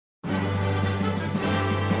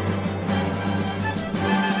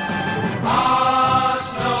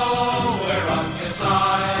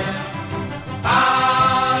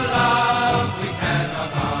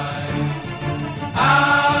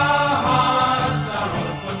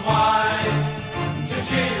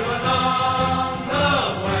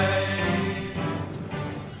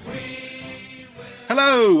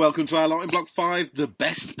welcome to our lot in Block 5, The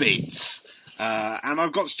Best Bits. And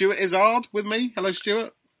I've got Stuart Izzard with me. Hello,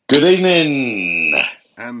 Stuart. Good evening.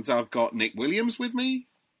 And I've got Nick Williams with me.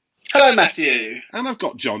 Hello, Matthew. And I've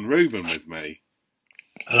got John Rubin with me.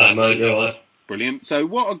 Hello, mate. You all right? Brilliant. So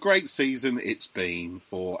what a great season it's been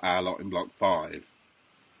for our lot in Block 5.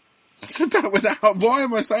 I said that without... Why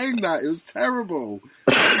am I saying that? It was terrible.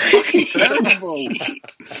 Fucking terrible.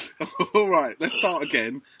 All right, let's start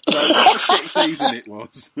again. So what a shit season it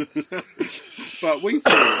was. But we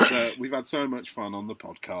thought that we've had so much fun on the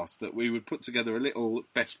podcast that we would put together a little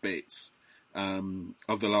best bits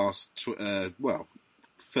of the last,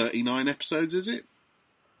 39 episodes, is it?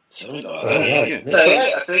 Something like that. Yeah.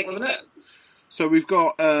 38, I think, wasn't it? So we've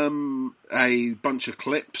got a bunch of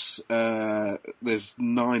clips. There's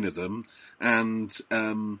 9 of them. And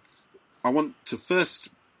I want to first,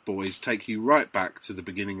 boys, take you right back to the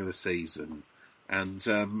beginning of the season. And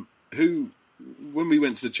when we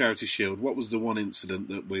went to the Charity Shield, what was the one incident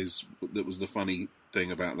that was the funny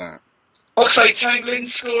thing about that? Oxlade Chamberlain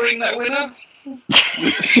scoring that winner.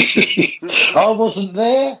 I wasn't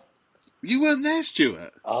there. You weren't there,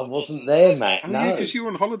 Stuart. I wasn't there, Matt. Oh, no. yeah, because you were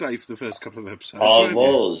on holiday for the first couple of episodes. I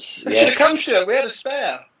was. They Yes. should have come, Stuart. We had a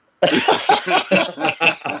spare.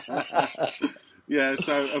 Yeah,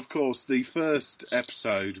 so, of course, the first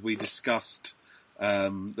episode we discussed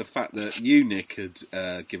the fact that you, Nick,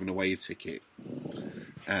 had given away a ticket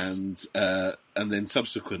and then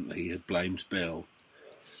subsequently had blamed Bill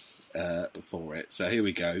for it. So here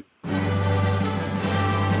we go.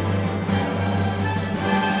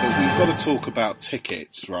 We've got to talk about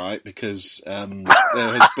tickets, right? Because there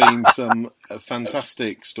has been some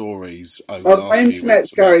fantastic stories over the last my few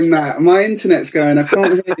internet's weeks going, Matt. My internet's going. I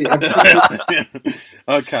can't hear you.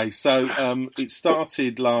 Okay, so it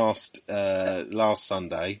started last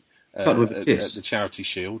Sunday at the Charity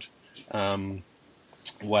Shield,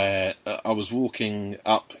 where I was walking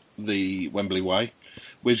up the Wembley Way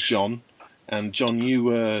with John, and John, you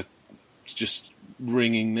were just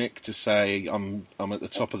ringing Nick to say I'm at the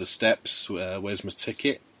top of the steps. Where's my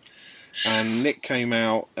ticket? And Nick came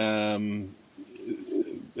out,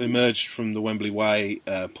 emerged from the Wembley Way,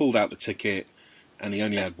 pulled out the ticket, and he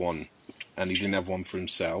only had one, and he didn't have one for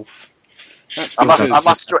himself. That's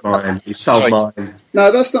because He sold mine.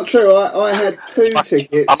 No, that's not true. I had 2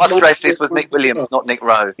 tickets. I must stress this was Nick Williams, not Nick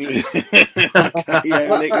Rowe. Nick I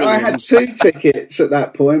had Williams. 2 tickets at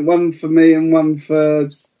that point. One for me and one for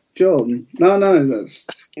John. No, that's...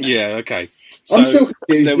 Yeah, okay. I'm still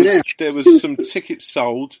confused there was some tickets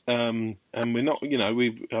sold, and we're not,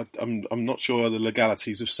 I'm not sure the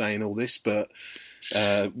legalities of saying all this, but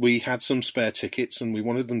we had some spare tickets and we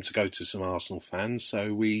wanted them to go to some Arsenal fans,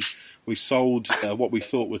 so we sold what we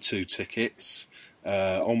thought were 2 tickets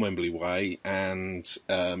on Wembley Way, and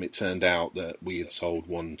it turned out that we had sold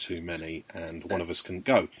one too many and one of us couldn't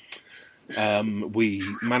go. We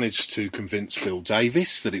managed to convince Bill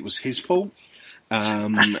Davis that it was his fault,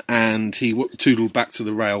 and he tootled back to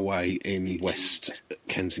the railway in West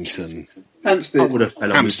Kensington. Hampstead. I would have fell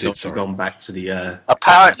on Hampstead, myself and gone back to the...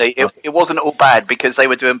 Apparently, it wasn't all bad because they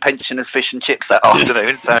were doing pensioners fish and chips that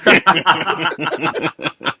afternoon. So.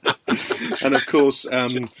 And of course, I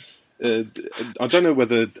don't know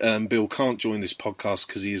whether Bill can't join this podcast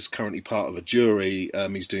because he is currently part of a jury.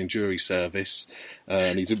 He's doing jury service,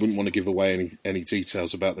 and he wouldn't want to give away any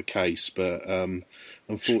details about the case. But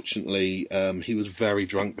unfortunately, he was very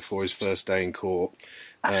drunk before his first day in court.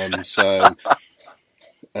 So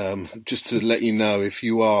just to let you know, if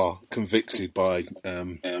you are convicted by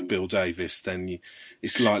Bill Davis, then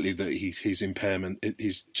it's likely that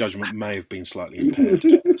his judgment may have been slightly impaired.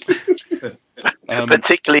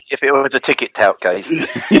 Particularly if it was a ticket tout case.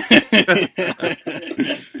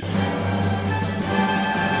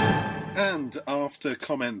 And after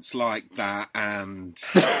comments like that and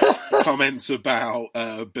comments about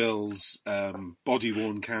Bill's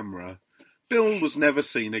body-worn camera, Bill was never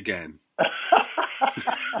seen again.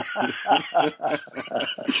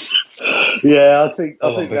 Yeah, I think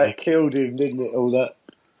that killed him, didn't it? All that.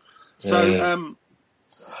 So,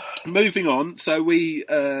 moving on. So we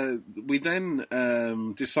then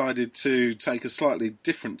decided to take a slightly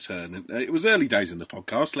different turn. It was early days in the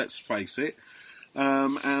podcast, let's face it,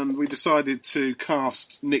 and we decided to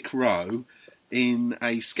cast Nick Rowe in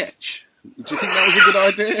a sketch. Do you think that was a good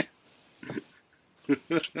idea?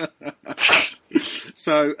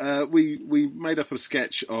 So we made up a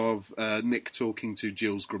sketch of Nick talking to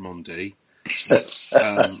Gilles Grimandi,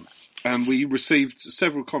 and we received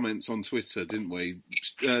several comments on Twitter, didn't we?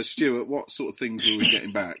 Stuart, what sort of things were we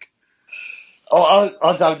getting back?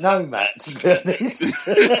 I don't know, Matt, to be honest.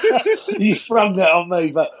 You sprung that on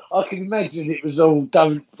me, but I can imagine it was all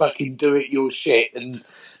don't fucking do it, your shit, and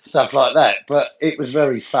stuff like that. But it was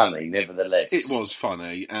very funny, nevertheless. It was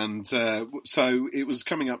funny, and so it was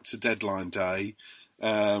coming up to deadline day,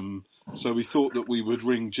 so we thought that we would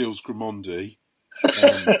ring Gilles Grimandi.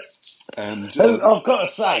 And I've got to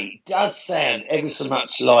say, it does sound ever so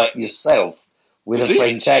much like yourself with a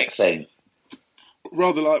French accent.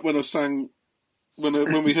 Rather like when I sang...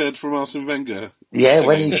 When we heard from Arsene Wenger, yeah,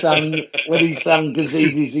 when he sang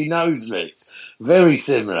 "Gazidis, he knows me," very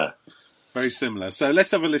similar. Very similar. So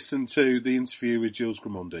let's have a listen to the interview with Gilles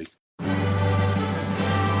Grimandi.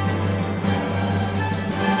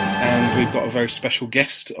 And we've got a very special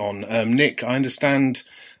guest on. Nick, I understand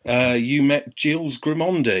you met Gilles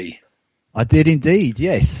Grimandi. I did indeed,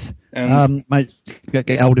 yes. And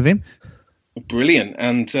get hold of him. Brilliant.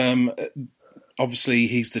 And obviously,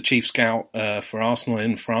 he's the chief scout for Arsenal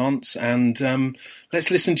in France. And let's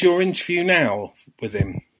listen to your interview now with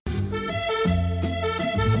him.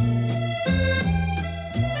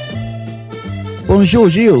 Bonjour,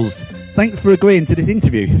 Gilles. Thanks for agreeing to this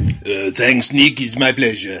interview. Thanks, Nick. It's my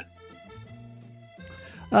pleasure.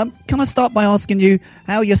 Can I start by asking you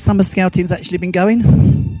how your summer scouting's actually been going?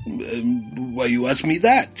 Why you ask me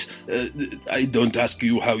that? I don't ask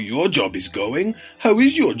you how your job is going. How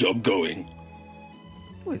is your job going?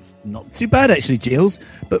 Well, it's not too bad, actually, Gilles.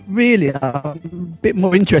 But really, I'm a bit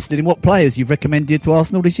more interested in what players you've recommended to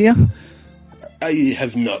Arsenal this year. I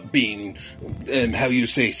have not been,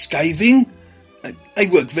 skiving. I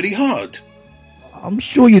work very hard. I'm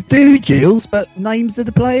sure you do, Gilles, but names of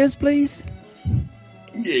the players, please?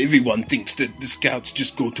 Everyone thinks that the scouts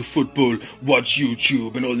just go to football, watch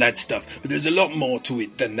YouTube and all that stuff. But there's a lot more to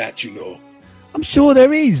it than that, you know. I'm sure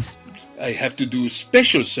there is. I have to do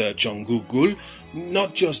special search on Google,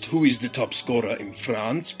 not just who is the top scorer in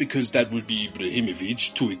France, because that would be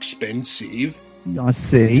Ibrahimovic, too expensive. I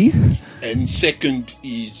see. And second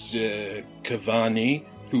is Cavani,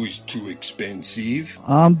 who is too expensive.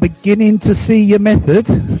 I'm beginning to see your method.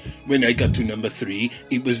 When I got to number 3,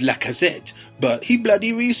 it was Lacazette, but he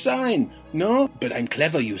bloody resigned. No, but I'm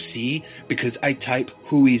clever, you see, because I type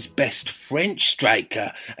who is best French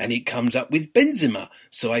striker, and it comes up with Benzema.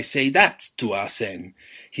 So I say that to Arsene.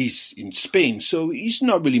 He's in Spain, so he's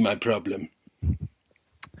not really my problem.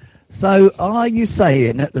 So are you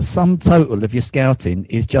saying that the sum total of your scouting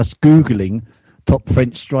is just Googling top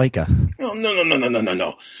French striker? Oh,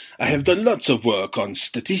 no. I have done lots of work on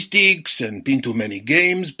statistics and been to many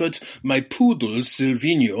games, but my poodle,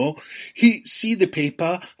 Silvino, he see the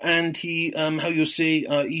paper and he,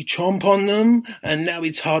 he chomp on them, and now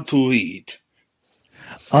it's hard to read.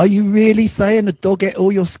 Are you really saying the dog ate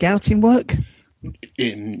all your scouting work?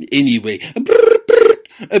 Anyway,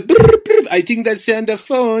 I think that's on the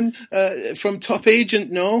phone from Top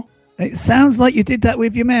Agent, no? It sounds like you did that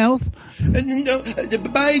with your mouth. No,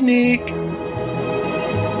 bye, Nick.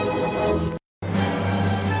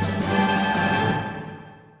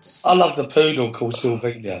 I love the poodle called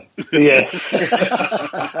Silvina. Yeah.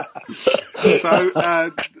 So,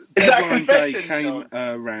 deadline day confession,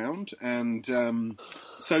 came round, and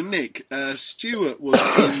so Nick, Stuart was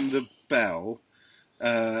in the Bell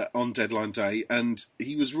on deadline day, and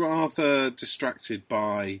he was rather distracted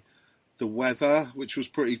by the weather, which was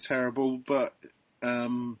pretty terrible. But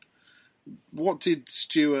what did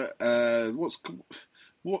Stuart?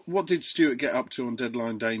 What did Stuart get up to on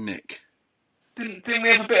deadline day, Nick? Didn't we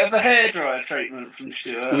have a bit of a hairdryer treatment from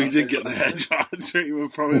Stuart? We did get the hairdryer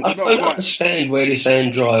treatment from him. I But not don't quite. understand where this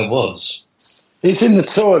hand dryer was. It's in the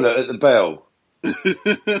toilet at the Bell.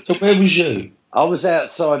 So where was you? I was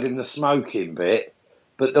outside in the smoking bit,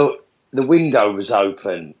 but the window was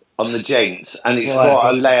open on the gents, and it's Right. quite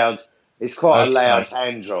a loud. It's quite a Okay. loud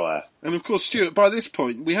hand dryer. And of course, Stuart, by this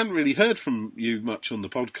point, we hadn't really heard from you much on the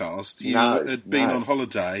podcast. You No, had been no. on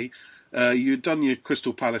holiday. You'd done your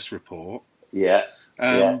Crystal Palace report. Yeah.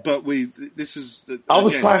 Yeah. But this is... I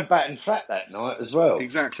was again, playing bat and trap that night as well.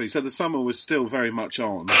 Exactly. So the summer was still very much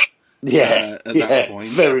on. Yeah, at that point.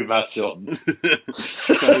 very much on.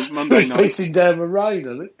 So Monday It's night... pissing down the rain,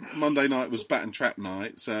 isn't it? Monday night was bat and trap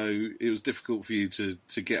night, so it was difficult for you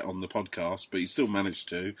to get on the podcast, but you still managed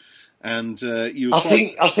to. And you were I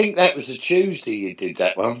think that was a Tuesday you did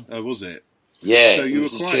that one. was it? Yeah, So you it were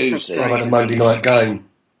was a quite Tuesday. frustrated. I had a Monday night game.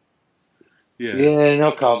 Yeah. Yeah, no,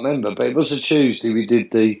 I can't remember, but it was a Tuesday we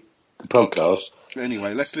did the podcast.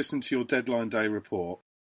 Anyway, let's listen to your deadline day report.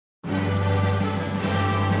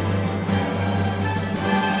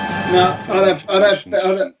 No,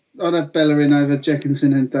 I'd I'd have Bellerin over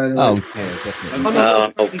Jenkinson and Daly. Oh, yeah,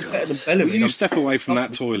 definitely. Will you step away from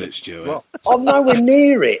that toilet, Stuart? I'm nowhere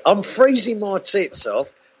near it. I'm freezing my tits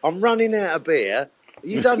off. I'm running out of beer.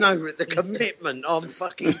 You don't know the commitment I'm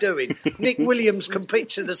fucking doing. Nick Williams can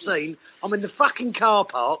picture the scene. I'm in the fucking car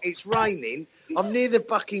park. It's raining. I'm near the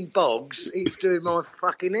fucking bogs. It's doing my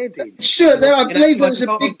fucking head in. Sure, I believe there's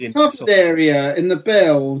a big covered area in the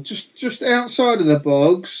Bell, just outside of the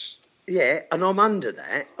bogs. Yeah, and I'm under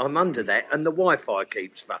that, and the Wi-Fi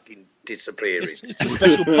keeps fucking disappearing. It's a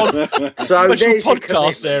special So there's your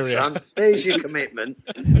podcast commitment, area. son. There's your commitment.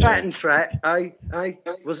 Pat and Trat,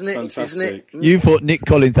 wasn't it? Fantastic. Isn't it? You thought Nick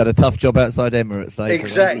Collins had a tough job outside Emirates, eh?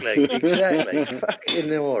 Exactly. Fucking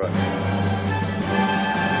horror.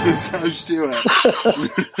 So, Stuart.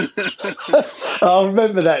 I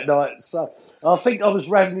remember that night. So I think I was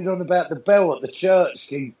rambling on about the bell at the church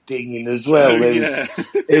keep dinging as well.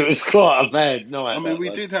 It was quite a mad night. I mean, we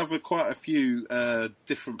did have quite a few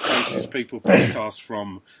different places people podcast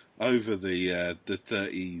from over the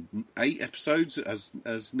 38 episodes,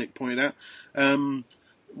 as Nick pointed out.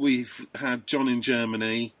 We've had John in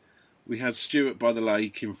Germany. We had Stuart by the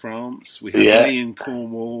lake in France. We had me in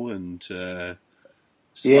Cornwall and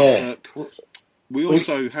Suffolk. We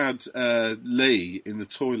also had Lee in the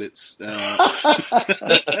toilets of a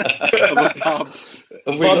pub.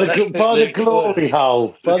 By the glory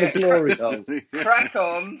hole. By the glory hole.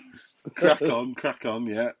 Crack on,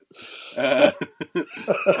 yeah.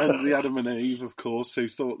 And the Adam and Eve, of course, who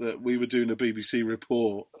thought that we were doing a BBC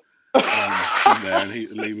report from there, and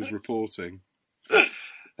Lee was reporting.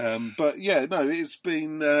 But yeah, no, it's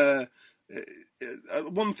been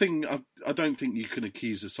one thing I don't think you can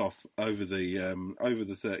accuse us of over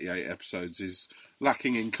the 38 episodes is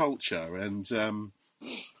lacking in culture. And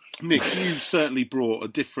Nick, you certainly brought a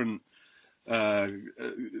different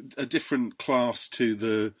class to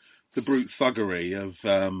the brute thuggery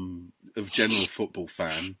of general football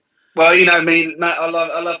fan. Well, you know me, Matt. I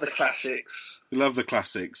love the classics. We love the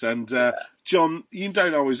classics. And John, you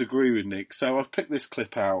don't always agree with Nick, so I've picked this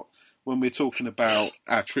clip out when we're talking about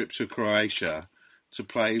our trip to Croatia to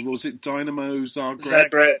play. Was it Dynamo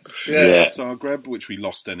Zagreb? Zagreb, which we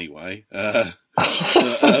lost anyway. But,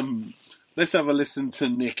 let's have a listen to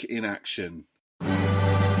Nick in action.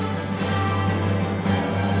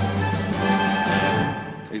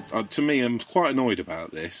 To me, I'm quite annoyed about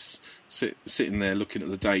this. Sitting there looking at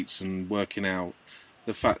the dates and working out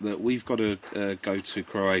the fact that we've got to go to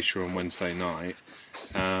Croatia on Wednesday night.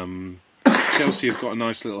 Chelsea have got a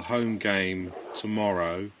nice little home game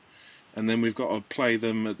tomorrow, and then we've got to play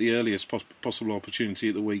them at the earliest possible opportunity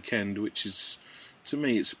at the weekend, which is, to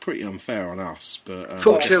me, it's pretty unfair on us. But I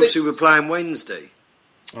thought Chelsea were playing Wednesday.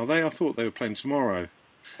 Are they? I thought they were playing tomorrow.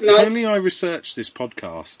 No. If only I researched this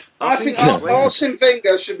podcast. I think Arsene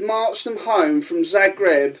Wenger should march them home from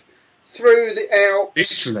Zagreb through the Alps,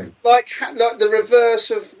 Literally, like the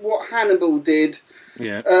reverse of what Hannibal did.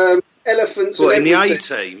 Yeah. Elephants. What, and in the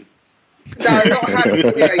everything. A-team? No, not Hannibal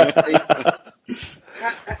in the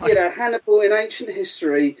A-team. Hannibal in ancient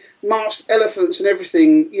history marched elephants and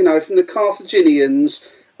everything, from the Carthaginians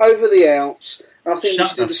over the Alps. I think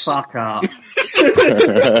shut the fuck up.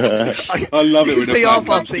 I love it when see a our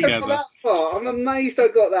plan comes team. together. That far. I'm amazed I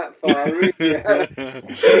got that far. I really am.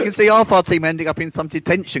 You can see half our team ending up in some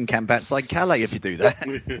detention camp outside Calais if you do that.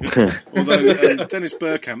 Although Dennis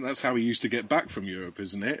Bergkamp, that's how he used to get back from Europe,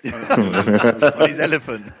 isn't it? On his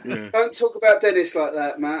elephant. Yeah. Don't talk about Dennis like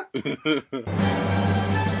that, Matt.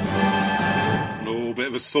 Oh, bit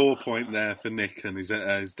of a sore point there for Nick and his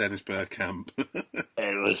Dennis Bergkamp.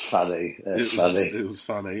 It was funny. It was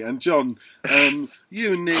funny. And John,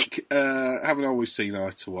 you and Nick haven't always seen eye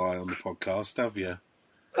to eye on the podcast, have you?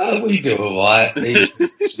 We do all right.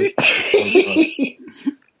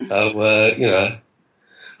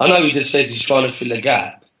 I know he just says he's trying to fill a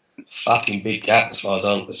gap. Fucking big gap as far as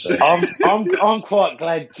I'm concerned. I'm quite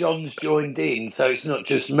glad John's joined in, so it's not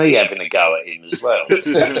just me having a go at him as well.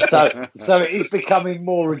 So it is becoming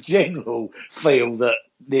more a general feel that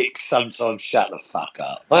Nick sometimes shut the fuck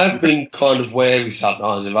up. I have been kind of wary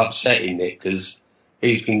sometimes of upsetting Nick because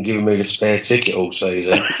he's been giving me the spare ticket all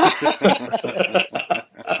season.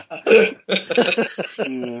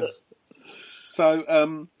 Yeah.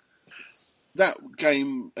 So that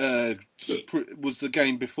game was the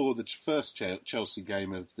game before the first Chelsea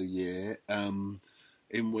game of the year,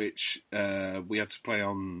 in which we had to play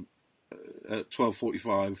on at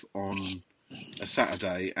 12:45 on a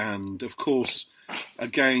Saturday, and of course a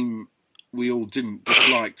game we all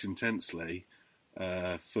disliked intensely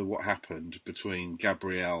for what happened between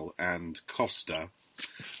Gabriel and Costa,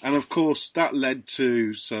 and of course that led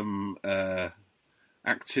to some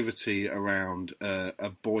activity around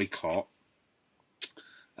a boycott,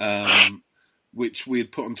 which we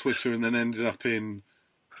had put on Twitter and then ended up in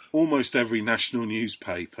almost every national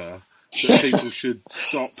newspaper, that people should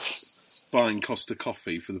stop buying Costa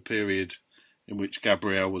coffee for the period in which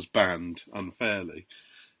Gabriel was banned unfairly.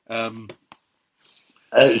 It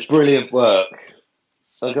was brilliant work,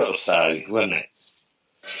 I've got to say, wasn't it?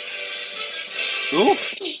 Oh,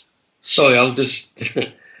 Sorry, I'm just...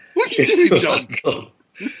 what are you doing, John?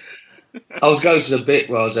 I was going to the bit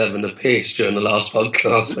where I was having a piss during the last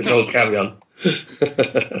podcast, but go on, carry on.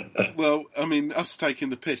 Well, I mean, us taking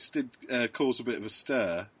the piss did cause a bit of a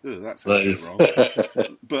stir. Ugh, that's a bit wrong.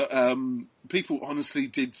 But people honestly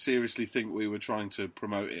did seriously think we were trying to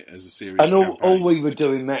promote it as a serious And campaign. all we were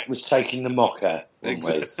doing, Matt, was taking the mock out, weren't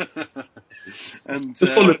we? And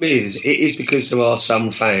The problem is, it is because there are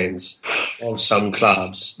some fans of some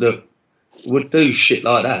clubs that would do shit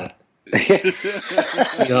like that.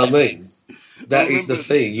 You know what I mean? That is the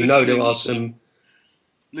thing. You know, there are some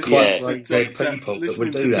quite brain-dead people that would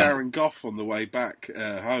listening do to that. Darren Gough on the way back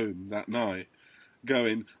home that night,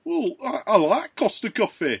 going, well, I like Costa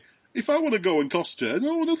coffee. If I want to go in Costa,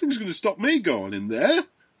 nothing's going to stop me going in there.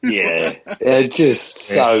 Yeah, just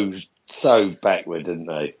so backward, didn't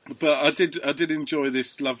they? But I did enjoy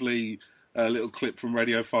this lovely little clip from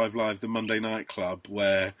Radio 5 Live, the Monday Night Club,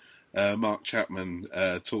 where Mark Chapman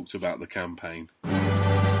talked about the campaign.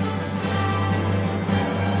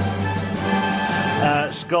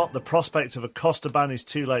 Scott, the prospect of a Costa ban is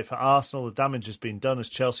too late for Arsenal. The damage has been done as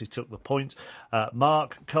Chelsea took the point.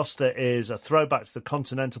 Mark, Costa is a throwback to the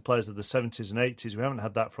continental players of the 70s and 80s. We haven't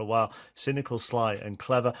had that for a while. Cynical, sly and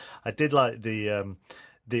clever. I did like the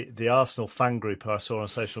Arsenal fan group who I saw on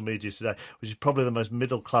social media today, which is probably the most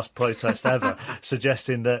middle-class protest ever,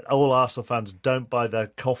 suggesting that all Arsenal fans don't buy their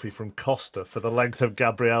coffee from Costa for the length of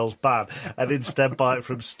Gabriel's ban and instead buy it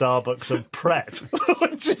from Starbucks and Pret.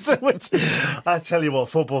 which I tell you what,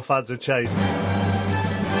 football fans have changed.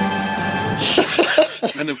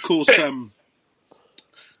 And of course,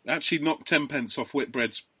 actually knocked 10 pence off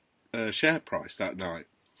Whitbread's share price that night.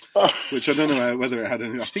 Which I don't know whether it had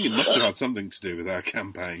any. I think it must have had something to do with our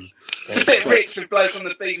campaign. It's a bit rich to bloke on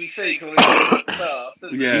the BBC calling it staff.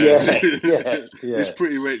 Yeah. It's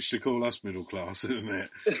pretty rich to call us middle class, isn't it?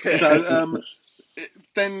 So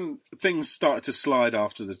then things started to slide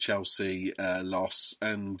after the Chelsea loss,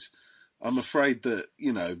 and I'm afraid that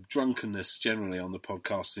drunkenness generally on the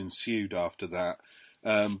podcast ensued after that,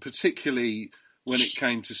 particularly when it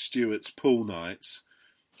came to Stuart's pool nights.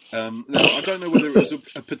 Now, I don't know whether it was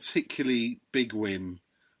a particularly big win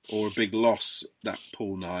or a big loss that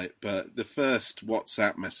pool night, but the first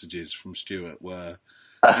WhatsApp messages from Stuart were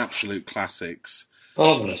absolute classics.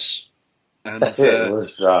 Marvellous. And It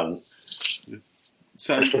was done.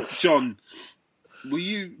 So, John,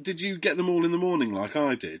 did you get them all in the morning like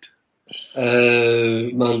I did?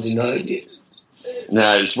 Monday night.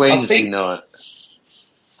 No, it was Wednesday night.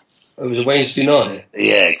 It was a Wednesday night.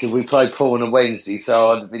 Yeah, because we played Paul on a Wednesday,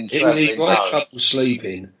 so I'd have been It was travelling either I had home. trouble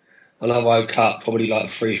sleeping, and I woke up probably like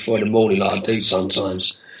 3, 4 in the morning, like I do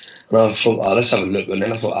sometimes. And I thought, let's have a look. And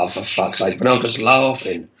then I thought, for fuck's sake. But I'm just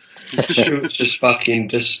laughing. Stuart's just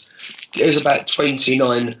it was about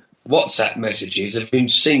 29 WhatsApp messages of him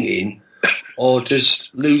singing or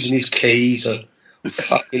just losing his keys. Or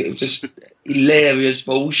it was just hilarious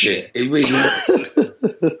bullshit. It really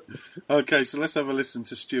was. Okay, so let's have a listen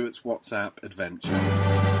to Stuart's WhatsApp adventure.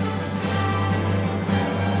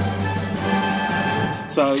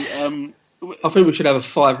 So, I think we should have a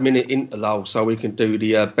 5-minute interlude so we can do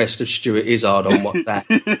the best of Stuart Izzard on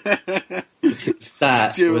WhatsApp.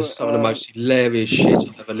 That Stuart, was some of the most hilarious shit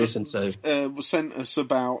I've ever listened to. Sent us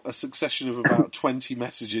about a succession of about 20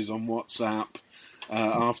 messages on WhatsApp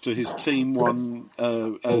after his team won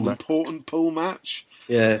an important pool match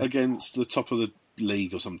against the top of the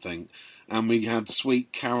league or something. And we had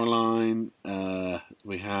Sweet Caroline.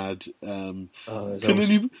 We had.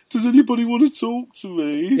 Does anybody want to talk to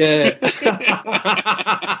me? Yeah.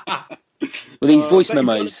 Well, these voice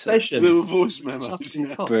memos. There were voice memos.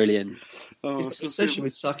 Yeah. Brilliant. The session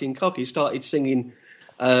with Sucking Cock, he started singing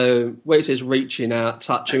where it says reaching out,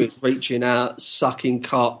 touching, it's reaching out, sucking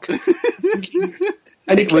cock.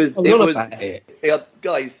 And it was about it. Yeah,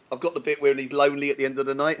 guys, I've got the bit where he's lonely at the end of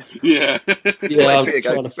the night. Yeah. I'm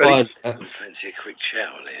trying to find that. Fancy a quick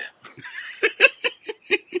shower there.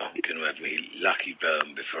 I'm going to have me lucky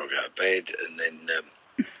burn before I go to bed, and then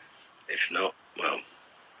if not, well,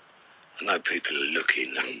 I know people are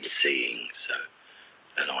looking and seeing,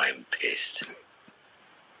 and I am pissed.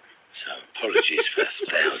 So apologies for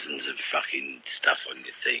thousands of fucking stuff on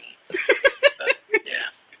your thing. But, yeah,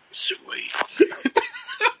 sweet.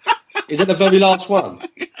 Is it the very last one?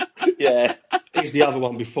 Yeah. It's the other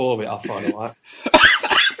one before it, I find it right.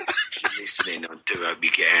 If you're listening, I do hope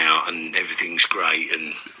you get out and everything's great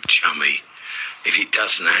and chummy. If it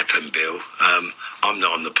doesn't happen, Bill, I'm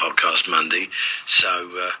not on the podcast Monday,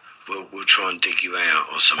 so we'll try and dig you out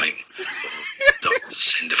or something. Or not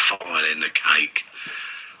send a file in the cake.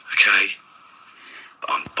 Okay?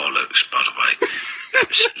 I'm bollocks, by the way.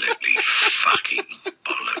 Absolutely fucking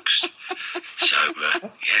bollocks. So,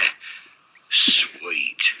 yeah,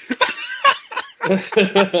 sweet.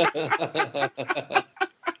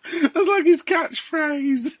 That's like his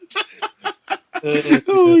catchphrase.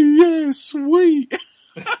 Oh yeah, sweet.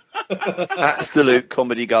 Absolute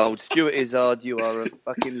comedy gold. Stuart Izzard, you are a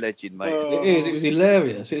fucking legend, mate. It is. It was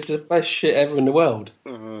hilarious. It's the best shit ever in the world.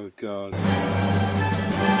 Oh God.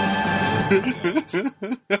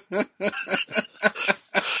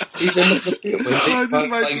 It just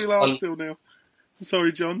makes me laugh still now.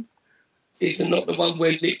 Sorry, John. Is it not the one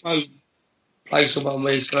where Nick Pope plays the one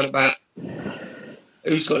where he's going about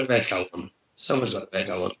who's got an echo on? Someone's got an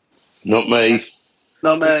echo on. Not me.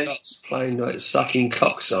 Not He me. starts playing like sucking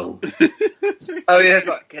cock song. Oh yeah, it's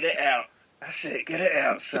like, get it out. That's it, get it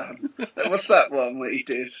out, son. What's that one that he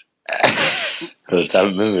did? I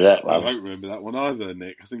don't remember that I one. don't remember that one either,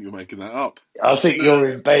 Nick. I think you're making that up. I think you're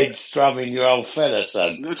in bed strumming your old fella,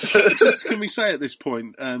 son. No, just can we say at this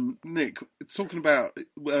point, Nick, talking about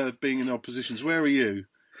being in odd positions, where are you?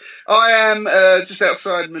 I am just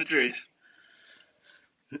outside Madrid.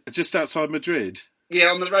 Just outside Madrid?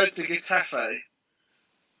 Yeah, on the road to Getafe.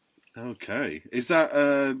 Okay. Is that...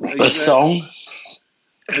 A song?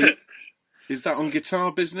 Is that on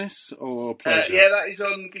Guitar Business or Pleasure? Yeah, that is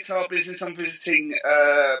on Guitar Business. I'm visiting,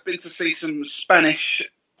 been to see some Spanish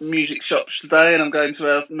music shops today, and I'm going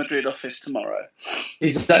to our Madrid office tomorrow.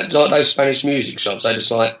 Is that like those Spanish music shops? They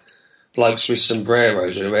just like blokes with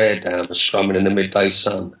sombreros with their hair down and strumming in the midday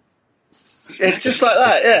sun. Yeah, just like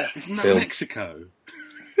that, yeah. Isn't that Mexico?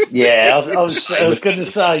 Yeah, I was going to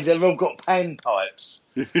say, they've all got panpipes.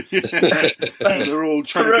 They're all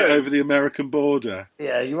trying to get over the American border.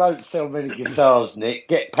 Yeah, you won't sell many guitars, Nick.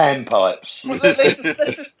 Get panpipes. Well,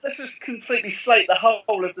 let's just completely slate the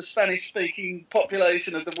whole of the Spanish-speaking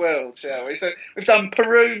population of the world, shall we? So we've done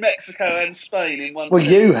Peru, Mexico, and Spain in one. Well,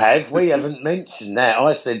 you have. We haven't mentioned that.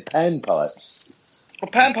 I said panpipes.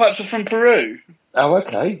 Well, panpipes are from Peru. Oh,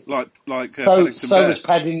 okay. Like so Paddington Bear. was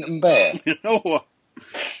Paddington Bear. Oh,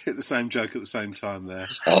 hit the same joke at the same time there.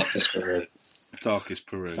 Darkest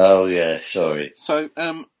Peru. Oh yeah, sorry. So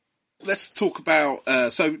let's talk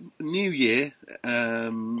about. So New Year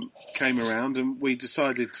came around, and we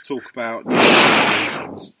decided to talk about New Year's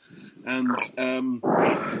resolutions. And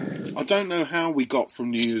I don't know how we got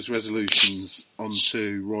from New Year's resolutions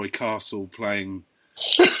onto Roy Castle playing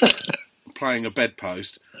a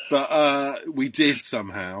bedpost, but we did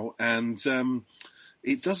somehow, and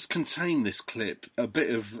it does contain this clip a bit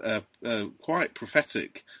of quite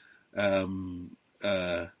prophetic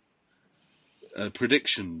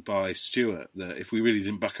prediction by Stuart that if we really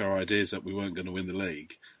didn't back our ideas up, we weren't going to win the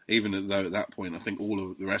league. Even though at that point, I think all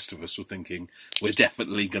of the rest of us were thinking we're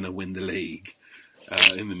definitely going to win the league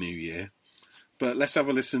in the new year. But let's have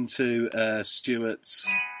a listen to Stuart's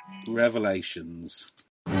revelations.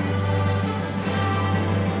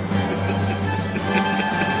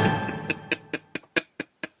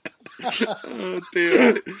 Oh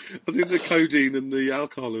dear! I think the codeine and the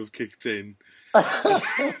alcohol have kicked in.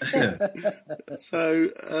 So,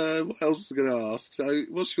 what else was I going to ask? So,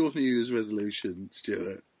 what's your New Year's resolution,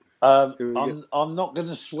 Stuart? I'm not going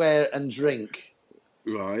to swear and drink.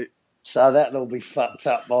 Right. So that'll be fucked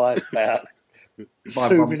up by about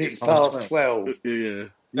 2 minutes past 12. Yeah.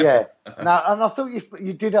 Yeah. No, and I thought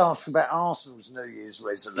you did ask about Arsenal's New Year's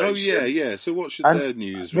resolution. Oh, yeah. So what should their New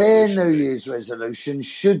Year's their resolution New be? Year's resolution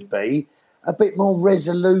should be a bit more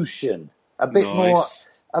resolution, a bit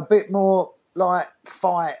more like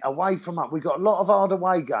fight away from up. We've got a lot of hard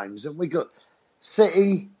away games, and we got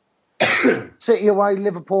City away,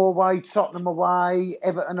 Liverpool away, Tottenham away,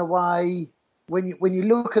 Everton away. When you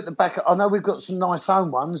look at the back, I know we've got some nice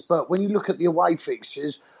home ones, but when you look at the away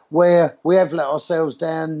fixtures where we have let ourselves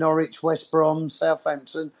down, Norwich, West Brom,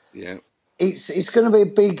 Southampton, yeah, it's going to be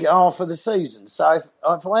a big half of the season. So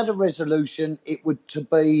if I had a resolution, it would to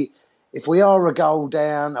be, if we are a goal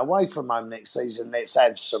down away from home next season, let's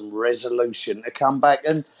have some resolution to come back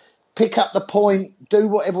and pick up the point, do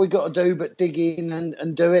whatever we got to do, but dig in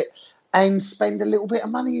and do it, and spend a little bit of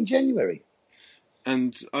money in January.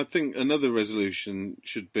 And I think another resolution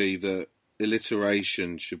should be that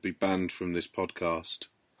alliteration should be banned from this podcast.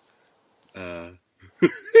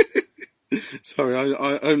 Sorry,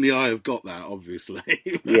 I have got that, obviously.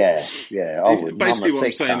 Yeah. I would. Basically, what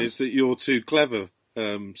I'm saying is that you're too clever,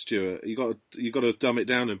 Stuart. You got to dumb it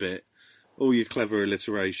down a bit. All your clever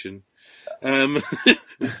alliteration.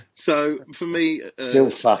 So for me, still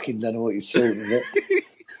fucking don't know what you're talking about.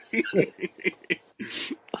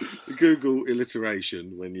 Google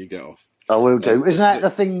alliteration when you get off. I will do. Isn't that the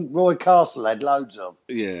thing Roy Castle had loads of?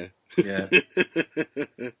 Yeah. Yeah.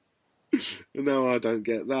 No, I don't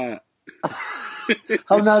get that.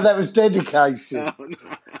 Oh no, that was dedication. Oh, no.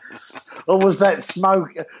 Or was that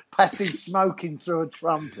passive smoking through a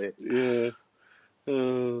trumpet? Yeah.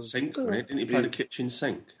 Sink, wasn't it? Didn't he play the kitchen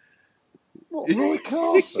sink? What, Roy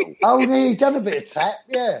Castle? Oh, yeah, he done a bit of tap,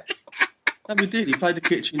 yeah. No, he did. He played the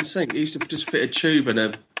kitchen sink. He used to just fit a tube and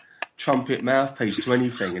a trumpet mouthpiece to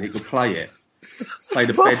anything, and he could play it.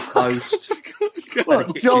 Played a bedpost. What,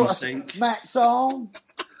 the kitchen sink. Matt's arm?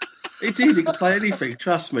 He did. He could play anything.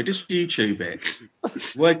 Trust me. Just YouTube it.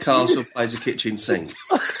 Roy Castle plays a kitchen sink.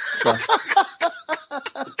 Trust me.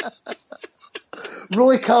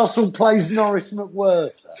 Roy Castle plays Norris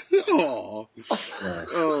McWhirter. Oh. Yeah.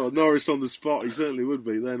 Oh, Norris on the spot. He certainly would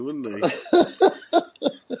be then, wouldn't he?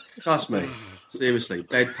 Trust me. Seriously.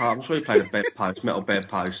 Bedpost. I'm sure he played a bedpost, metal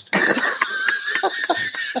bedpost.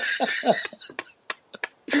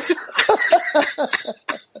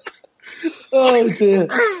 Oh dear.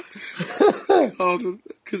 Oh, do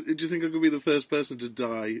you think I could be the first person to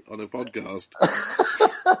die on a podcast?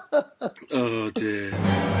 Oh dear.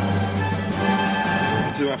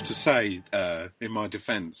 I do have to say, in my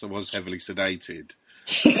defence, I was heavily sedated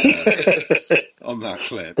on that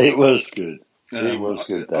clip. It was good. It was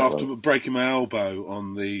good. That after one. breaking my elbow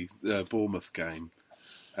on the Bournemouth game,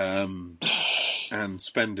 and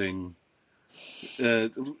spending.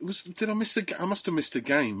 Did I miss a? I must have missed a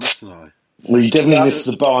game, mustn't I? Well, you definitely missed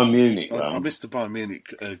the Bayern Munich one. I missed the Bayern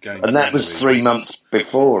Munich game. And that was 3 months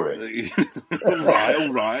before it.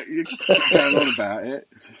 all right. You're going on about it.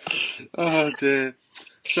 Oh, dear.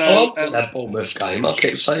 So, that Bournemouth game, I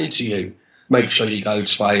kept saying to you, make sure you go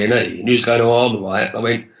to A&E. And you was going, oh, I'm all right. I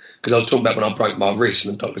mean, because I was talking about when I broke my wrist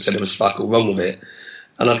and the doctor said there was fuck all wrong with it.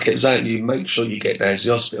 And I kept saying to you, make sure you get down to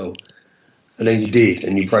the hospital. And then you did,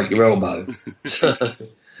 and you broke your elbow.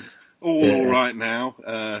 all right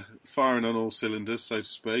now. Firing on all cylinders, so to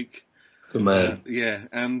speak. Good man. Yeah,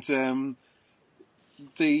 and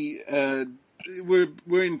we're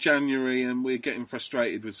in January, and we're getting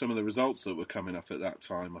frustrated with some of the results that were coming up at that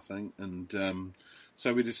time, I think, and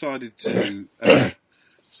so we decided to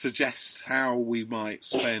suggest how we might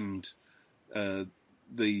spend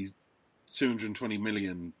the 220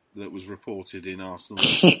 million that was reported in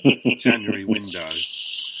Arsenal's January window.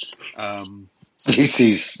 This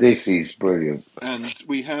is brilliant. And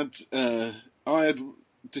we had, I had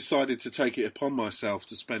decided to take it upon myself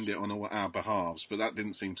to spend it on our behalves, but that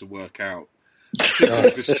didn't seem to work out, particularly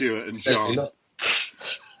for Stuart and John,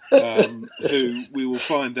 who we will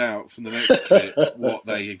find out from the next clip what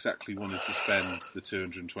they exactly wanted to spend the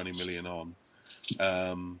 220 million on.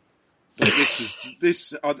 But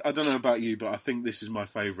this I don't know about you, but I think this is my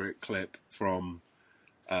favourite clip from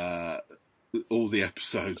all the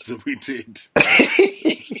episodes that we did.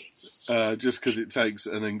 Just because it takes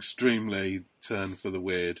an extremely turn for the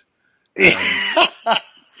weird.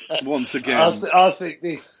 And once again, I think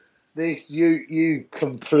this you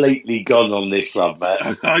completely gone on this one,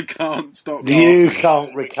 Matt. I can't stop laughing. You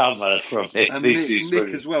can't recover from it. And this Nick, is Nick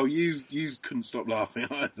brilliant. as well. You couldn't stop laughing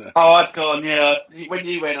either. Oh, I've gone. Yeah, when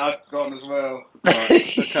you went, I've gone as well.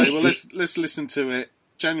 Right, okay, well let's listen to it.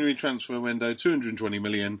 January transfer window, 220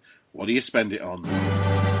 million. What do you spend it on?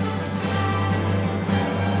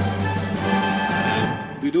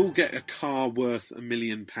 We'd all get a car worth £1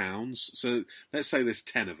 million. So let's say there's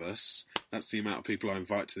 10 of us. That's the amount of people I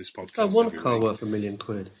invite to this podcast. I want a every car week. worth £1 million.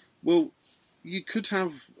 Well, you could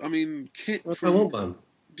have, kit What if I from... want one?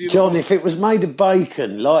 John, if it was made of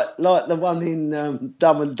bacon, like the one in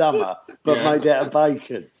Dumb and Dumber, but Yeah. made out of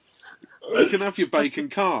bacon. You can have your bacon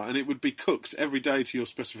car and it would be cooked every day to your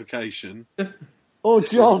specification. Or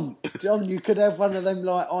John, you could have one of them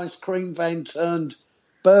like ice cream van turned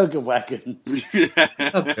burger wagon.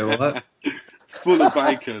 That'd be all right. Full of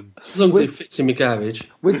bacon. As long as it fits in my garage.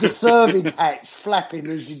 With the serving hats flapping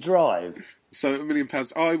as you drive. So £1 million.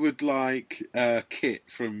 I would like kit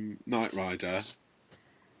from Knight Rider.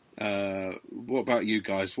 What about you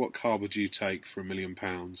guys? What car would you take for £1 million?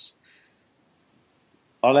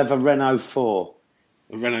 I'll have a Renault 4.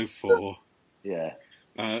 A Renault 4. Yeah.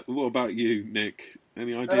 What about you, Nick?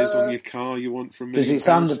 Any ideas on your car you want from £1 million? Because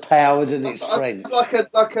it's underpowered and it's French. Like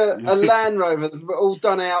a Land Rover, but all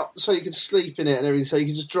done out so you can sleep in it and everything, so you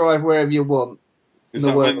can just drive wherever you want. Is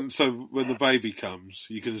that when the baby comes,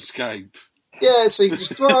 you can escape? Yeah, so you can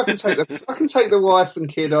just, I can take the wife and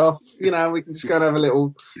kid off. You know, we can just go and have a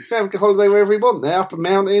holiday wherever we want there, up a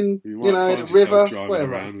mountain, in a river,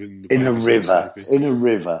 whatever. In a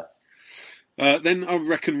river. Then I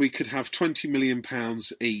reckon we could have £20 million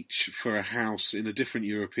each for a house in a different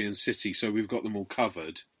European city, so we've got them all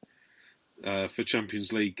covered for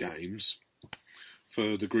Champions League games,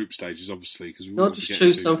 for the group stages, obviously. Because Not just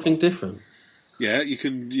choose something different. Yeah, you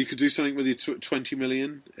could do something with your 20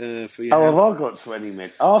 million for your. Oh, have I got 20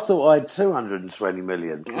 million? I thought I had 220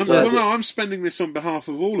 million. I'm spending this on behalf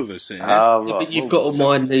of all of us here. Oh, right. But you've got all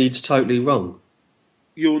my needs totally wrong.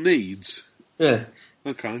 Your needs? Yeah.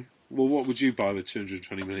 Okay. Well, what would you buy with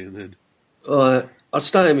 220 million then? I'd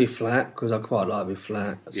stay in my flat because I quite like my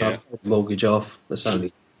flat. So I'd put the mortgage off. That's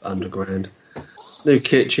only £100,000. New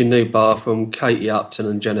kitchen, new bathroom, Katie Upton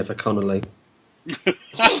and Jennifer Connelly.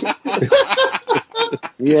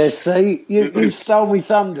 Yeah, see, you stole me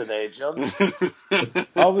thunder there, John.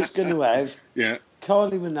 I was going to have Kylie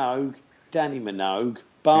Minogue, Danny Minogue,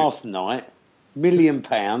 Bath Night, £1 million,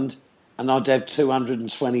 and I'd have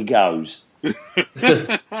 220 goes.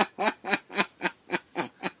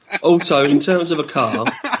 Also, in terms of a car,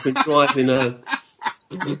 I've been driving an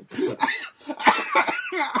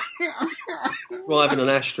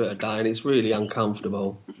Astra today, and it's really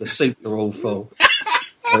uncomfortable. The seats are all full.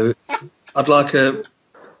 So I'd like a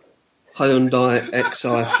Hyundai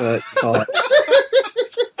XI35.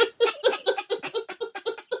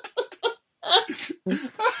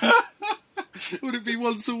 Would it be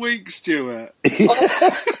once a week, Stuart?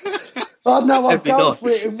 Oh no, I'll go for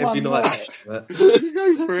it in every one night. night. Go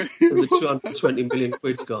for it. The 220 million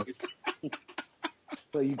quid's gone.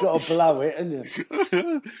 Well, you've got to blow it, haven't you?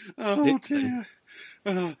 Oh dear.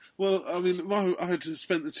 Well, I mean, I had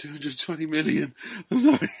spent the 220 million.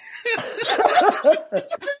 Sorry.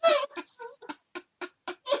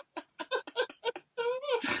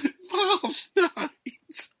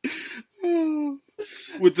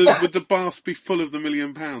 Would the bath be full of the £1 million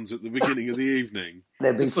at the beginning of the evening?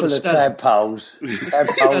 They'd be full of tadpoles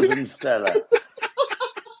and Stella.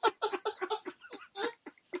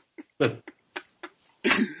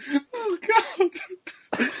 Oh God!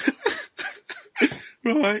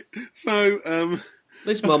 Right, so at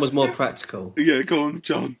least Mum was more practical. Yeah, go on,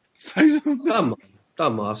 John. Say something.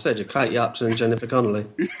 Done, I've said you, Katie Upton and Jennifer Connelly.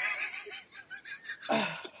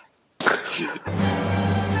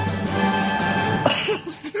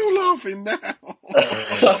 I'm still laughing now.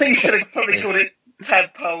 I think you should have probably called it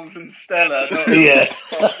Tadpoles and Stella.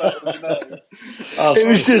 It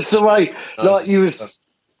was just the way, like you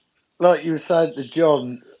were saying to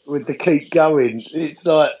John with the keep going. It's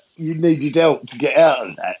like you needed help to get out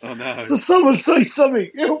of that. I know. So someone say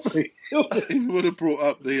something. Help me. He would have brought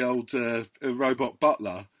up the old robot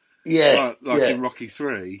butler. Yeah, like in Rocky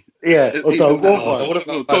 3. Yeah, I don't want one. We're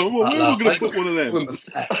going to put one of them.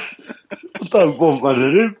 I don't want one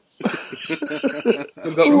of them.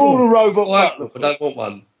 We're all a robot butler. I don't want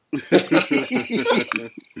one.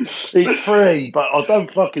 It's free, but I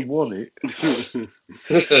don't fucking want it.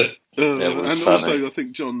 And funny. Also, I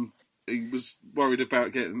think John, he was worried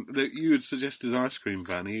about getting. You had suggested ice cream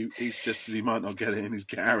van. He suggested he might not get it in his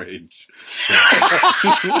garage.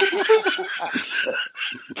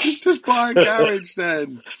 Just buy a garage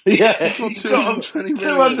then. Yeah, you've got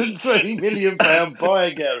 220 million pound buy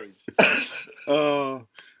a garage. Oh,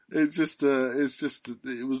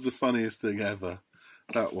 it was the funniest thing ever,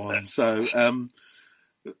 that one. So,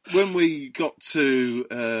 when we got to,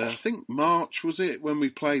 I think March, was it, when we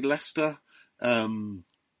played Leicester?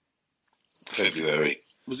 February.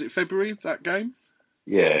 Was it February, that game?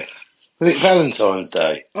 Yeah. Was it Valentine's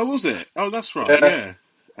Day? Oh, was it? Oh, that's right, yeah.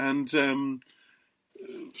 And there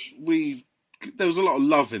was a lot of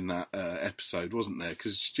love in that episode, wasn't there?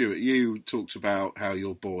 Because, Stuart, you talked about how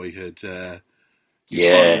your boy had...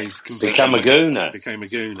 became a gooner. Became a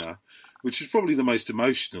gooner, which is probably the most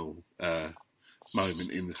emotional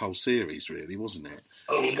moment in the whole series, really, wasn't it?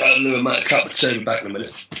 I'm going to go and do a cup of tea back in a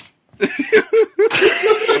minute. I'm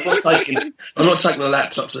not taking a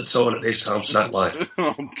laptop to the toilet this time, so don't worry.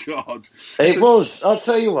 Oh, God. It was. I'll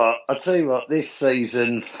tell you what, this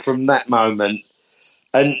season, from that moment,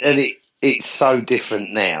 and it's so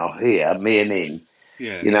different now, here, me and him.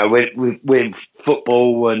 Yeah. You know, with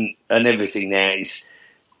football and everything now, it's,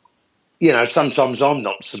 you know, sometimes I'm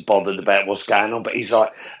not so bothered about what's going on, but he's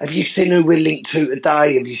like, have you seen who we're linked to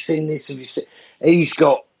today? Have you seen this? He's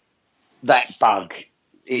got that bug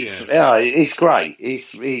it's great.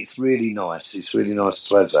 It's really nice. It's really nice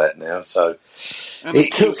to have that now. So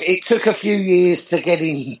it took a few years to get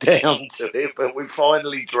him down to it, but we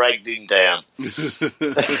finally dragged him down.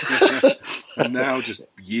 And now just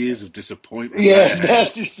years of disappointment. Yeah, now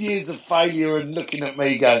just years of failure and looking at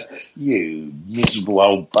me going, "You miserable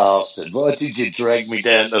old bastard! Why did you drag me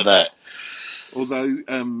down to that?"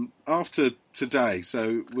 Although after today,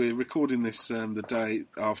 so we're recording this the day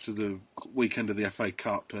after the weekend of the FA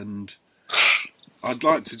Cup, and I'd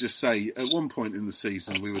like to just say, at one point in the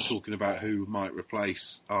season, we were talking about who might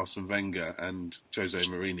replace Arsene Wenger, and Jose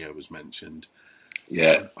Mourinho was mentioned.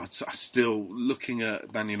 Yeah. I'm still looking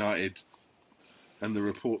at Man United and the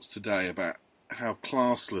reports today about how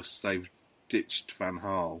classless they've ditched Van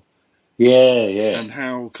Gaal. Yeah. And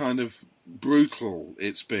how kind of brutal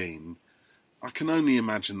it's been. I can only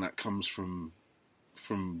imagine that comes from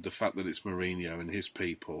the fact that it's Mourinho and his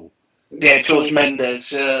people. Yeah, George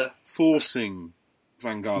Mendes. Forcing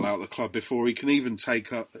Van Gaal out of the club before he can even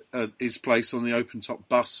take up his place on the open-top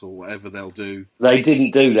bus or whatever they'll do. They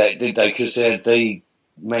didn't do that, did they? Because they had the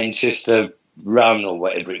Manchester Run or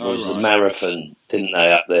whatever it was, the marathon, didn't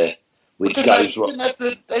they, up there? Which goes didn't have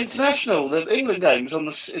the international, the England games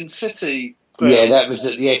in City. Yeah, that was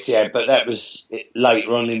at the Etihad, but that was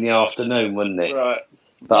later on in the afternoon, wasn't it? Right.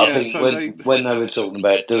 But I think when they were talking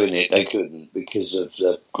about doing it, they couldn't because of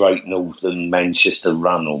the Great Northern Manchester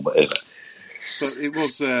Run or whatever. But it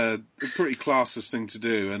was a pretty classless thing to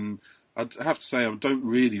do, and I'd have to say I don't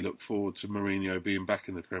really look forward to Mourinho being back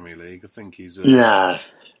in the Premier League. I think he's no.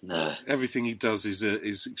 Everything he does is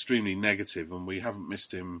extremely negative, and we haven't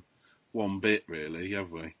missed him one bit, really,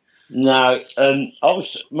 have we? No,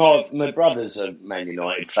 my brother's a Man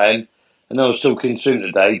United fan, and I was talking to him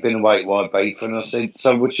today, been away at YB, and I said,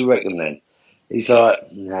 "So what do you reckon then?" He's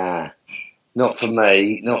like, "Nah, not for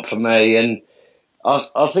me, and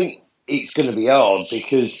I think it's going to be hard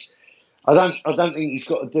because I don't think he's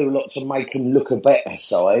got to do a lot to make him look a better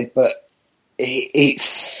side, but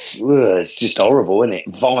it's just horrible, isn't it?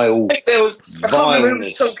 Vile. I can't remember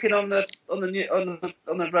him talking on the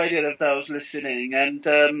radio that I was listening, and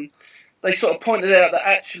they sort of pointed out that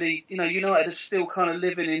actually, United is still kind of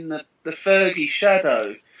living in the Fergie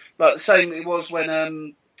shadow, like the same it was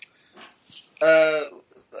when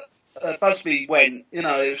Busby went. It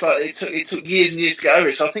was like it took years and years to get over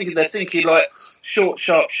it. So they're thinking like short,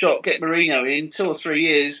 sharp shot, get Mourinho in 2 or 3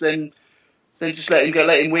 years, then just let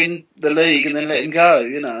him win the league, and then let him go.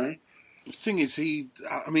 The thing is, he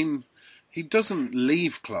doesn't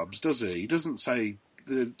leave clubs, does he? He doesn't say,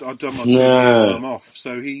 "I've done my 2 years and I'm off."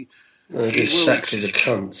 So he gets sacked as a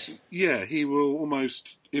cunt. Yeah, he will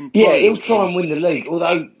almost implode. Yeah, he'll try and win the league.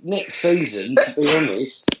 Although next season, to be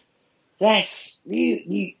honest, that's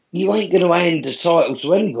you ain't going to hand the title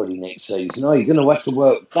to anybody next season. No, you're going to have to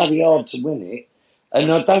work bloody hard to win it.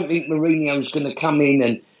 And I don't think Mourinho's going to come in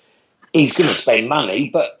and he's going to spend money,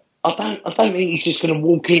 but I don't think he's just going to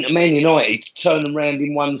walk into Man United, turn them around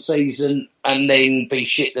in one season, and then be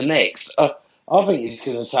shit the next. I think it's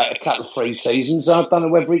going to take a couple of 3 seasons. I don't know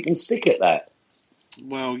whether he can stick at that.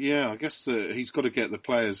 Well, yeah, I guess that he's got to get the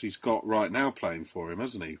players he's got right now playing for him,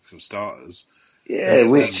 hasn't he? For starters. Yeah,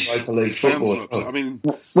 which I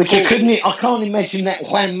can't imagine that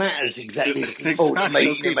Juan Mata's exactly looking forward to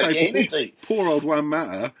meeting him again, is he? Poor old Juan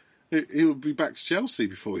Mata. He would be back to Chelsea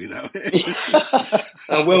before you know it.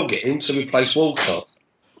 I will get him to replace Walcott.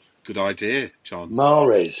 Good idea, John.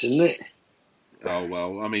 Mahrez, isn't it? Oh,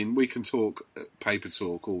 well, I mean, we can talk paper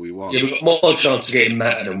talk all we want. Yeah, we've got more chance of getting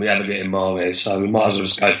Mata than we have of getting Mahrez, so we might as well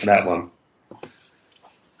just go for that one.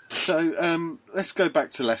 So, let's go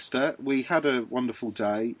back to Leicester. We had a wonderful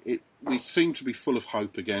day. We seemed to be full of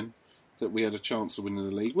hope again that we had a chance of winning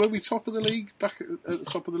the league. Were we top of the league, back at the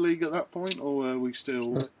top of the league at that point, or were we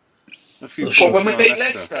still a few points when we beat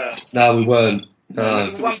Leicester? Leicester? No, we weren't. No.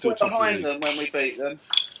 We were 1 point behind them when we beat them.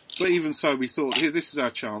 But even so, we thought, here, this is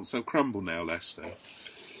our chance. They'll crumble now, Leicester.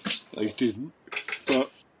 They didn't.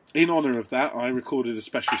 But in honour of that, I recorded a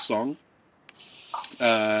special song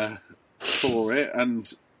for it,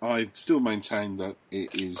 and I still maintain that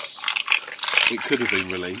it could have been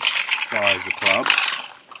released by the club.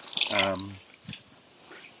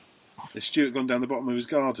 Has Stuart gone down the bottom of his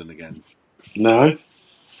garden again? No.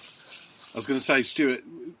 I was going to say, Stuart,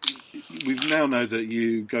 we now know that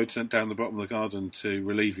you go down the bottom of the garden to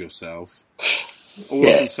relieve yourself. All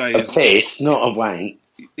I can say is... piss, not a wank.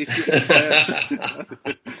 If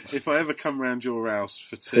I ever come round your house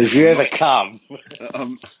for tea... If you ever come...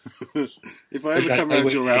 if I ever come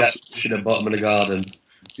round your house... To the bottom of the garden.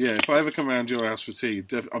 Yeah, if I ever come round your house for tea,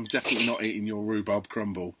 I'm definitely not eating your rhubarb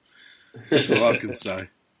crumble. That's all I can say.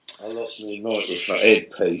 I lost my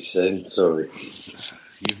headpiece then, sorry.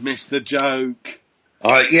 You've missed the joke.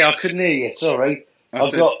 Yeah, I couldn't hear you, sorry.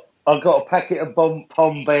 I've got a packet of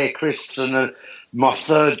Pom Bear crisps and my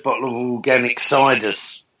third bottle of organic cider,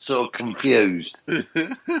 sort of confused.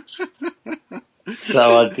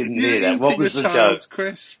 So I didn't hear that. What was the joke?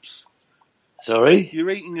 Crisps. Sorry?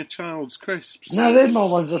 You're eating a child's crisps. No, they're my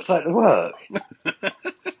ones I take to work. A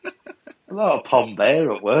lot of Pom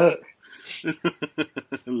Bear at work.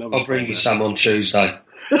 I'll bring you some on Tuesday.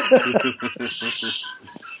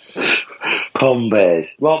 Pom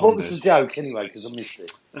Bears. Right, what was the joke anyway? Because I missed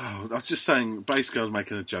it. Oh, I was just saying. Basically, I was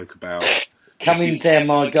making a joke about coming down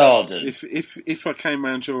my garden. If I came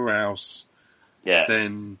round your house,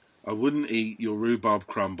 then I wouldn't eat your rhubarb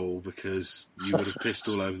crumble because you would have pissed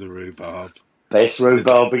all over the rhubarb. Best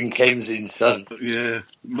rhubarb in Kensington. Yeah,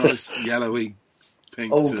 nice yellowy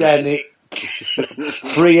pink. Organic,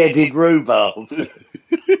 three-headed rhubarb.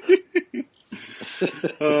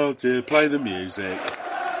 Oh dear, play the music.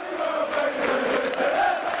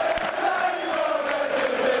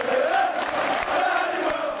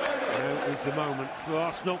 Now is the moment for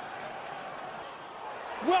Arsenal.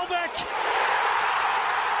 Welbeck!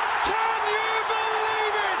 Can you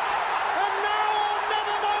believe it? And now or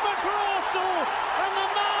never moment for Arsenal, and the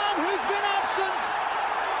man who's been absent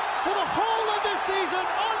for the whole of this season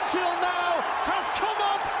until now has come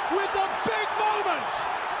up with the big moment.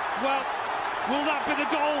 Well, will that be the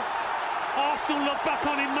goal? Arsenal look back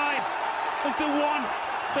on in May as the one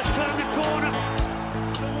that turned the corner.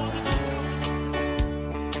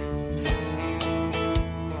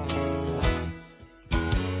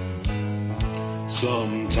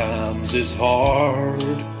 Sometimes it's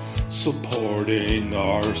hard supporting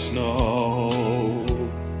Arsenal,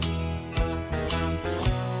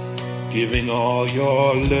 giving all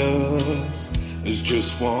your love is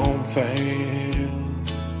just won't fail.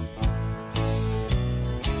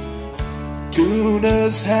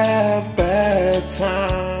 Gooners have bad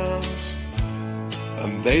times,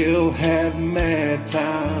 and they'll have mad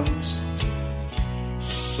times.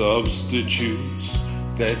 Substitutes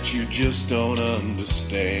that you just don't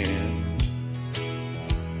understand.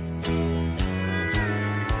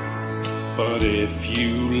 But if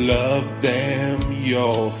you love them,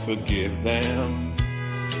 you'll forgive them.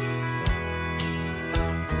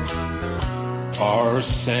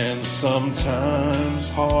 Arsenal's sometimes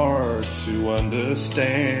hard to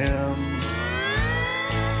understand.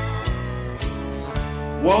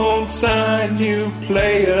 Won't sign new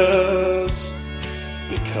players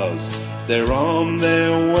because they're on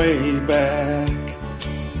their way back.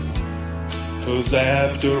 'Cause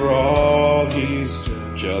after all, he's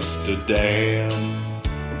just a dam.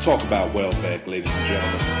 Talk about Welbeck, ladies and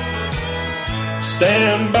gentlemen.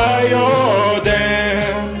 Stand by your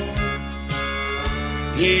dam.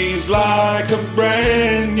 He's like a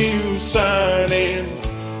brand new signing,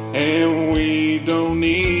 and we don't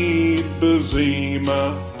need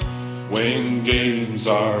Benzema when games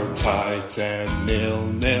are tight and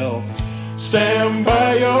 0-0. Stand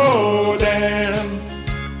by your dam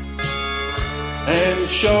and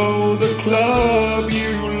show the club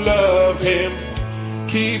you love him.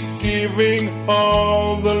 Keep giving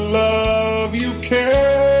all the love you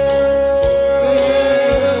can.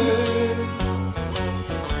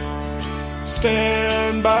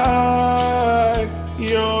 Stand by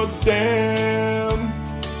your dam.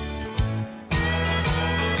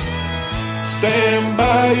 Stand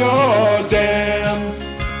by your dam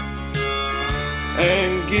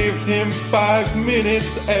and give him 5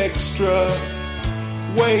 minutes extra.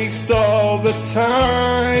 Waste all the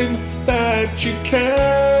time that you can.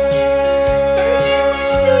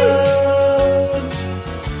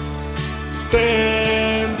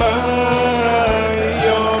 Stand by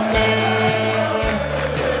your man.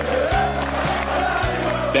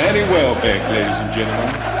 Danny Welbeck, ladies and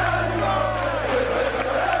gentlemen.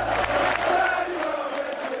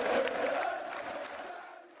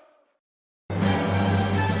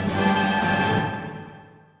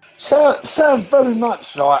 Sounds very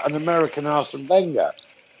much like an American Arsene Wenger.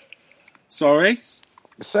 Sorry?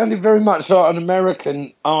 It sounded very much like an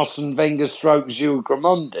American Arsene Wenger stroke Gilles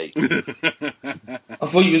Gramondi. I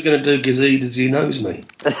thought you was going to do Gazee He Knows Me.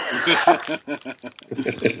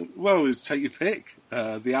 Well, take your pick.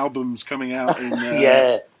 The album's coming out in...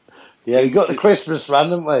 Yeah, we got the Christmas one,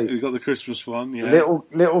 haven't we? We got the Christmas one, yeah.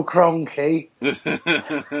 Little Cronky.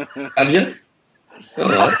 Have you? All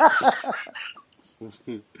right.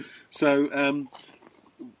 So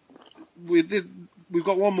we've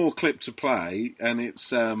got one more clip to play, and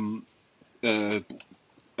it's about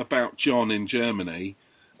John in Germany.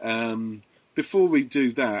 before we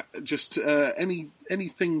do that, just any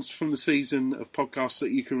things from the season of podcasts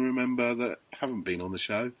that you can remember that haven't been on the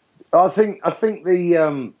show? I think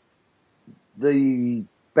the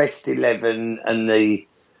best 11 and the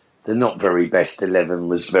not very best 11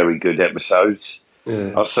 was very good episodes.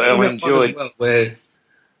 Yeah. I enjoyed where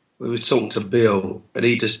we were talking to Bill and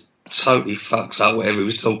he just totally fucks up whatever he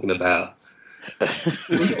was talking about.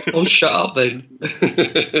 Oh, shut up then.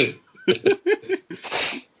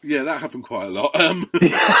 Yeah, that happened quite a lot.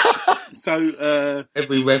 So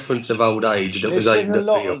every reference of old age that was aimed at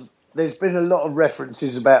Bill. There's been a lot of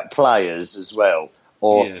references about players as well,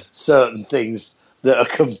 or certain things that are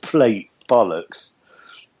complete bollocks.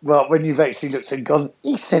 Well, when you've actually looked and gone,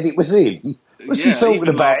 he said it was him. What's he talking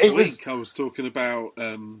about? Last week I was talking about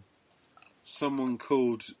someone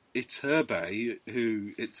called Iturbe,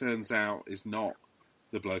 who it turns out is not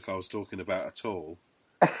the bloke I was talking about at all.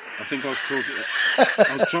 I think I was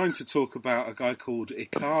trying to talk about a guy called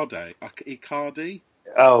Icardi.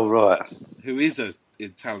 Oh, right. Who is an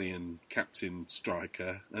Italian captain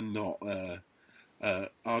striker and not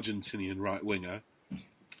Argentinian right winger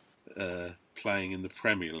playing in the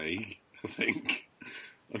Premier League, I think.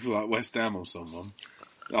 I feel like West Ham or someone.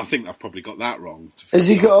 I think I've probably got that wrong. Has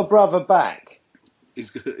he got a brother back?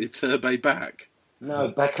 He's got Iturbe back.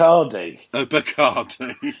 No, Bacardi.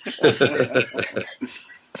 Bacardi.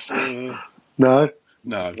 No.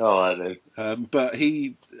 No. All right then. But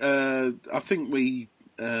he, I think we,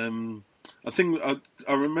 I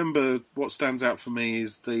remember what stands out for me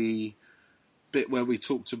is the bit where we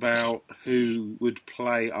talked about who would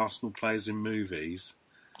play Arsenal players in movies.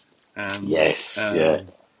 And, yes.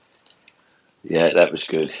 Yeah, that was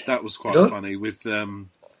good. That was quite funny with. I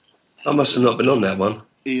must have not been on that one.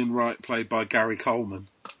 Ian Wright, played by Gary Coleman.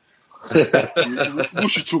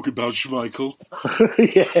 What's you talking about, Schmeichel?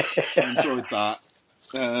 Yeah. I enjoyed that.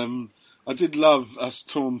 I did love us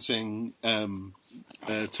taunting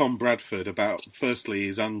Tom Bradford about, firstly,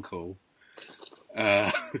 his uncle,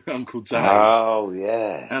 Uncle Dave. Oh,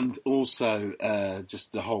 yeah. And also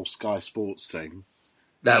just the whole Sky Sports thing.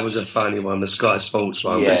 That was a funny one, the Sky Sports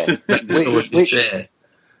one. Yeah.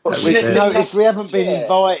 Let's notice we haven't been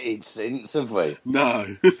invited since, have we?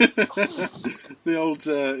 No. The old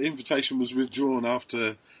invitation was withdrawn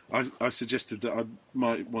after I suggested that I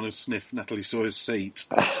might want to sniff Natalie Sawyer's seat.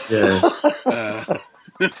 Yeah.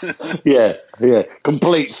 Yeah.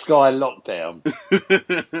 Complete Sky lockdown.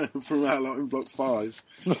 From Outlook in Block 5.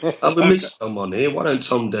 We miss someone here. Why don't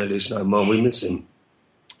Tom do this no more? We miss him.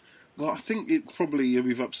 Well, I think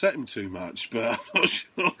we've upset him too much, but I'm not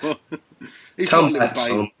sure.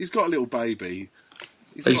 He's got a little baby.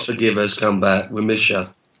 Please forgive us, come back. We miss you.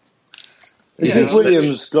 Is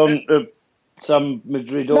Williams gone to some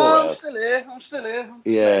Madrid No, or I'm still here.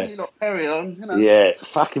 Yeah. You lot carry on, you know. Yeah,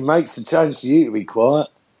 fucking makes a change to you to be quiet.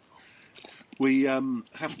 We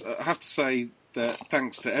have to say that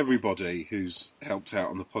thanks to everybody who's helped out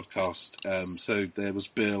on the podcast. So there was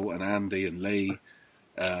Bill and Andy and Lee,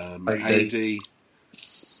 AD,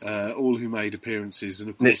 all who made appearances, and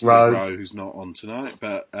of course Nick Rowe, who's not on tonight.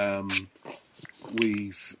 But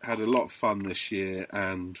we've had a lot of fun this year,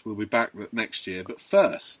 and we'll be back next year. But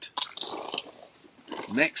first,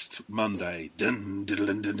 next Monday, dun, dun,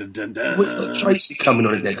 dun, dun, dun, dun, dun. We've got Tracy coming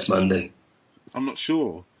on it next Monday. I'm not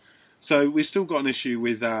sure. So we've still got an issue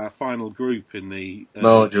with our final group in the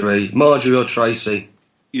Marjorie or Tracy.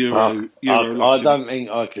 Euro I don't think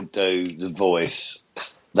I could do the voice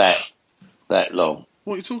that long.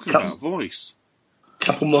 What are you talking about? Voice?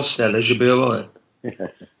 Couple more Stellas, you'll be all right.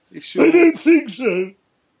 I don't think so.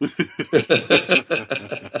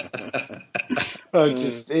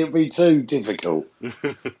 It'd be too difficult.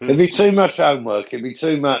 It'd be too much homework. It'd be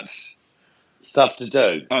too much stuff to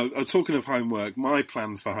do. Talking of homework, my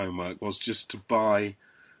plan for homework was just to buy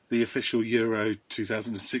the official Euro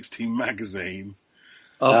 2016 magazine.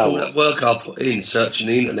 I thought that work I put in searching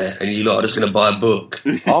the internet, and you lot are just going to buy a book.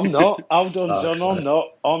 I'm not. Hold on,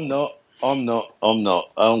 John. I'm not. I'm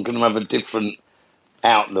going to have a different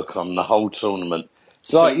outlook on the whole tournament.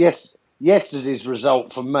 So, yesterday's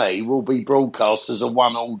result for me will be broadcast as a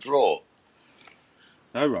 1-1 draw.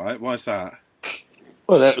 Oh, right. Why's that?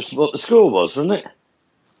 Well, that was what the score was, wasn't it?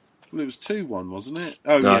 Well, it was 2-1, wasn't it?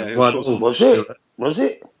 Oh, no, yeah. Was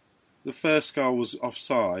it? The first goal was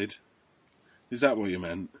offside. Is that what you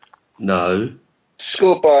meant? No.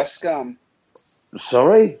 Scored by a scum.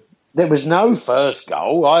 Sorry? There was no first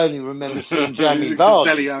goal. I only remember seeing Jamie Vardy's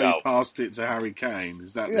Dele goal. Alli passed it to Harry Kane.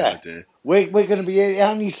 Is that the idea? We're going to be the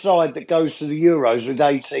only side that goes to the Euros with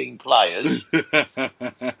 18 players.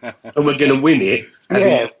 And we're going to win it.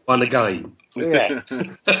 Won a game. Yeah,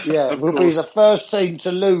 we'll be the first team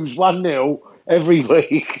to lose 1-0 every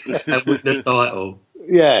week and win the title.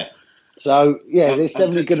 Yeah. So there's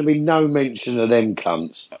definitely going to be no mention of them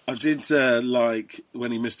cunts. I did like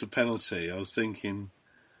when he missed a penalty. I was thinking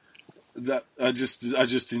that I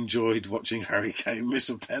just enjoyed watching Harry Kane miss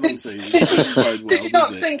a penalty. Which doesn't bode well, Did you not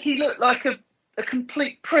does it? think he looked like a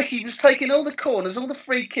complete prick? He was taking all the corners, all the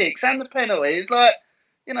free kicks, and the penalties. Like,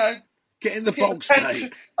 get in the box,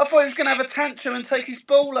 mate. I thought he was going to have a tantrum and take his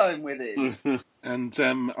ball home with him. And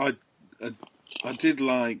I did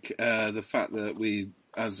like the fact that we,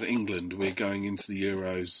 as England, we're going into the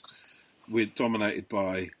Euros. We're dominated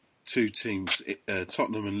by two teams,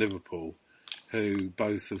 Tottenham and Liverpool, who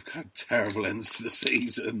both have had terrible ends to the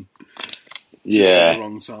season. Just at the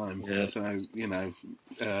wrong time. Yeah. So,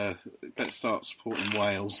 let's start supporting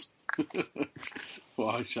Wales.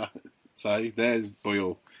 What I shall say. There's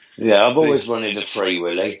Boyle. Yeah, I've always wanted a Free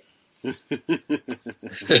Willy.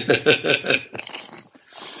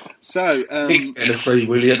 So, he's getting a Free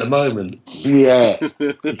Willy at the moment. Yeah.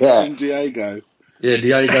 From Diego. Yeah,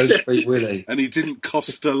 Diego's Free Willy. And he didn't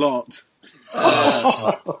cost a lot.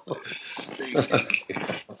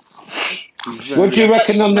 What do you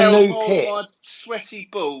reckon on the new kit? My sweaty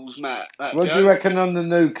balls, Matt. What do you reckon on the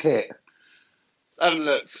new kit? I haven't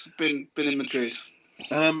looked. Been in Madrid.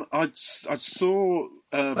 I saw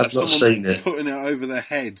I've not seen it. putting it over their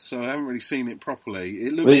head, so I haven't really seen it properly.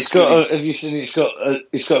 It looks. Well, it's got. Have you seen it?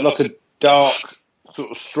 It's got like a dark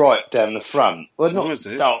sort of stripe down the front. Well, not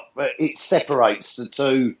dark, but it separates the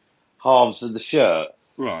two halves of the shirt.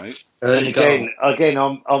 Right. And again,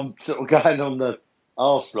 I'm sort of going on the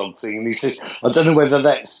Arsenal thing, and he says, I don't know whether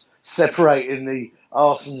that's separating the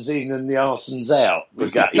Arsons in and the Arsons out.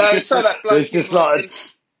 No, so that bloke it's just like a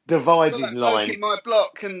dividing line. In my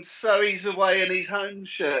block can sew his away and his home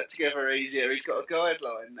shirt together easier. He's got a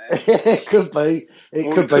guideline there. It could be.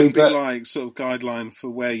 It could be like sort of guideline for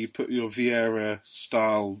where you put your Vieira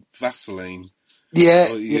style Vaseline. Yeah.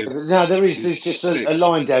 No, there's just a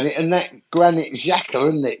line down it, and that Granit Xhaka,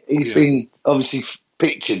 isn't it? He's been obviously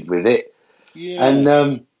pictured with it. Yeah.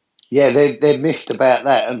 And they're miffed about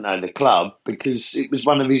that, aren't they? The club, because it was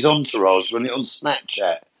one of his entourage when it on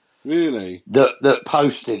Snapchat. Really? That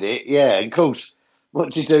posted it, yeah. And of course,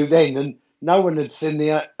 what do you do then? And no one had seen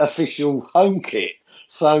the official home kit,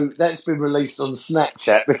 so that's been released on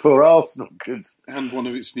Snapchat before Arsenal could. And one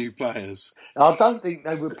of its new players. I don't think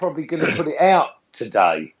they were probably going to put it out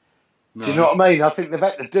today. No. Do you know what I mean? I think they've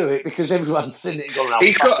had to do it because everyone's seen it and gone,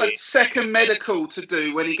 he's got a second medical to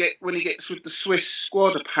do when he gets with the Swiss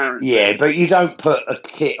squad, apparently. Yeah, but you don't put a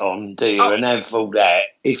kit on, do you, and have all that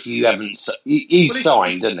if you haven't... He's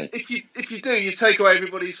signed, isn't he? If you do, you take away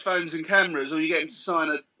everybody's phones and cameras, or you get him to sign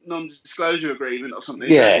a non-disclosure agreement or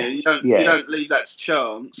something. Yeah, you don't leave that to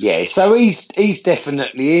chance. Yeah, so he's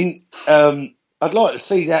definitely in. I'd like to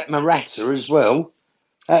see that Morata as well.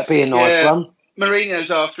 That'd be a nice one. Mourinho's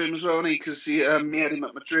after him as well, isn't he? Because he had him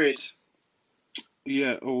at Madrid.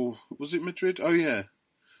 Yeah, or was it Madrid? Oh, yeah.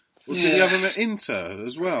 Did he have him at Inter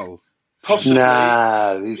as well? Possibly.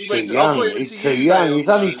 No, he's too young. He's too young. He's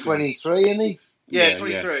only 23, isn't he? Yeah,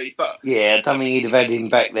 23. But yeah, I don't think he'd have had him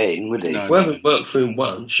back then, would he? No. We haven't worked for him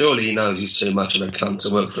once. Surely he knows he's too much of a cunt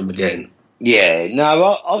to work for him again. Yeah,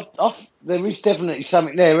 no, there is definitely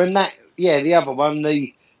something there. And that, the other one,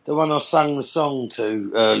 the one I sung the song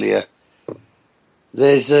to earlier.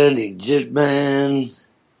 There's an injured man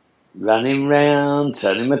running round,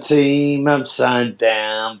 turning my team upside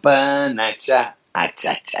down. Banacha,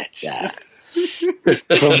 acha-cha-cha.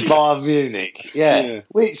 From Bayern Munich,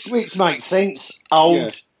 which makes sense.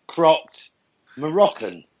 Old, cropped,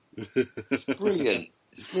 Moroccan. It's brilliant.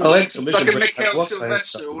 Like a Mikel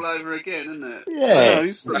Sylvester all over again, isn't it? Yeah.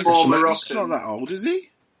 He's more Moroccan. Not that old, is he?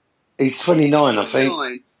 He's 29, I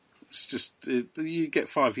think. It's just, you get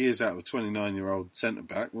 5 years out of a 29-year-old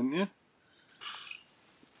centre-back, wouldn't you?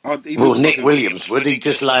 Nick Williams would. He'd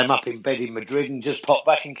just lay him up in bed in Madrid and just pop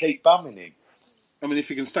back and keep bumming him. I mean, if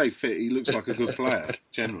he can stay fit, he looks like a good player,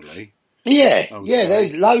 generally. Yeah,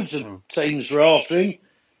 there's loads of teams were after him.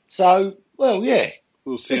 So, we'll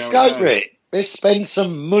see. Let's go for it. Let's spend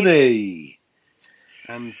some money.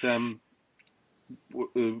 And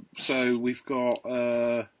so we've got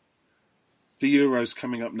the Euros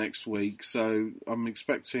coming up next week. So I'm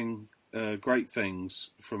expecting great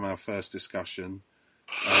things from our first discussion.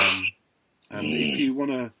 And if you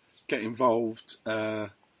want to get involved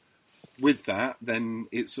with that, then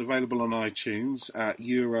it's available on iTunes at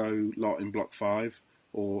Euro Lot in Block 5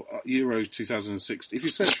 or Euro 2016. If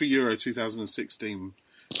you search for Euro 2016,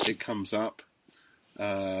 it comes up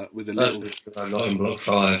with a little... Lot in Block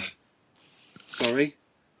 5. Sorry?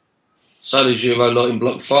 So does Euro lot in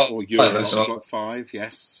Block 5. Or Euro lot Block 5,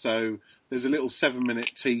 yes. So there's a little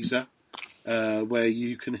 7-minute teaser where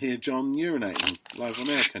you can hear John urinating live on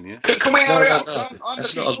air, can you? Can we hurry up? No. I'm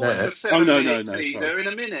That's looking not on forward to there. a No, 7-minute teaser sorry. in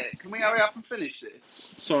a minute. Can we hurry up and finish this?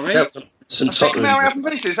 Sorry? St I said, can we hurry up Tottenham. and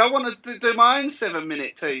finish this? I want to do my own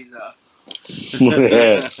 7-minute teaser.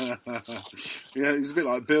 Yeah, it's a bit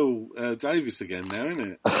like Bill Davis again now,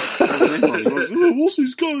 isn't it? What's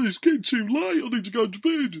this guy? It's getting too late. I need to go to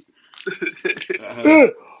bed.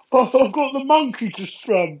 I've got the monkey to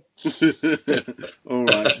strum. All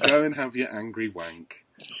right, go and have your angry wank.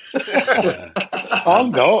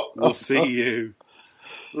 I'm not. We'll see you.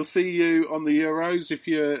 We'll see you on the Euros if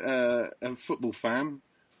you're a football fan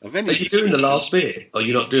of any. Are you doing the last bit? Or are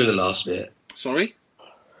you not doing the last bit? Sorry?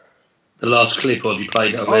 The last clip, or have you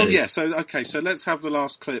played it Oh, already? yeah. So let's have the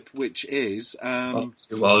last clip, which is... It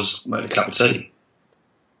was making a cup of tea.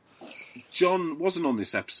 John wasn't on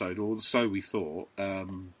this episode, or so we thought.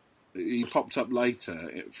 He popped up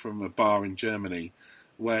later from a bar in Germany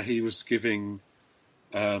where he was giving...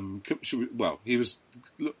 he was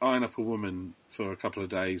eyeing up a woman for a couple of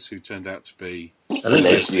days who turned out to be... A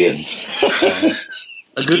lesbian.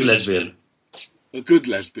 A good lesbian. A good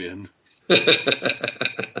lesbian.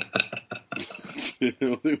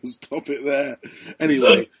 We'll stop it there.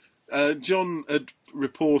 Anyway, John had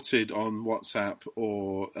reported on WhatsApp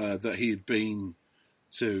that he had been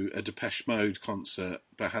to a Depeche Mode concert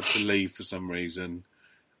but had to leave for some reason.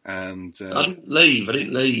 And I didn't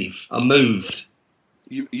leave. I moved.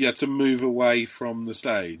 You had to move away from the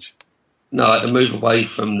stage? No, I had to move away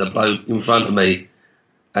from the bloke in front of me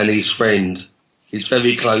and his friend, his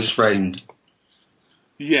very close friend.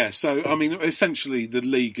 Yeah, so, I mean, essentially the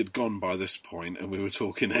league had gone by this point and we were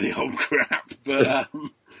talking any old crap, but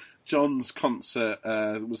John's concert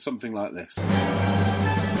was something like this.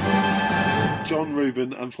 John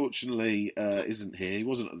Rubin, unfortunately, isn't here. He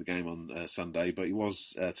wasn't at the game on Sunday, but he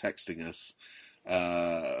was texting us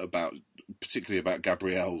particularly about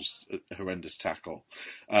Gabriel's horrendous tackle.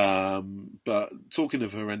 But talking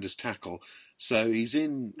of horrendous tackle, so he's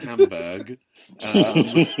in Hamburg,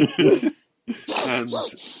 and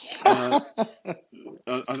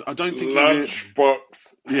I don't think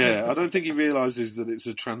lunchbox. I don't think he realises that it's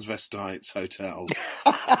a transvestites hotel.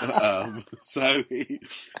 So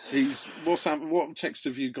he's what text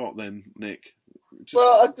have you got then, Nick?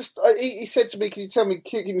 He said to me, "Can you tell me,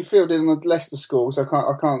 keep me filled in on the Leicester score? So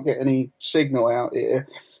I can't get any signal out here."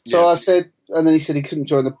 So I said, and then he said he couldn't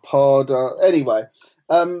join the pod. Anyway,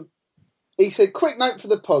 he said, "Quick note for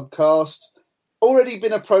the podcast. Already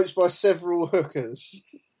been approached by several hookers."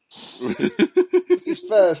 It's his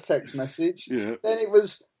first text message. Yeah. Then it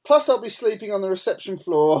was, "Plus I'll be sleeping on the reception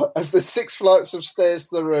floor as there's 6 flights of stairs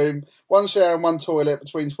to the room, 1 shower and 1 toilet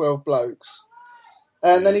between 12 blokes."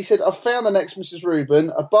 And then he said, "I found the next Mrs. Rubin,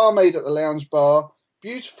 a barmaid at the lounge bar,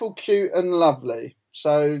 beautiful, cute and lovely."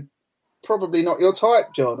 So probably not your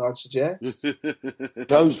type, John, I'd suggest.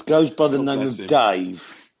 Goes by the name of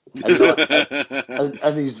Dave.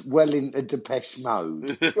 And he's well into Depeche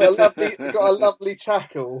Mode. Got a lovely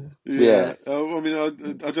tackle. Yeah. I mean, I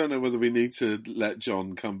don't know whether we need to let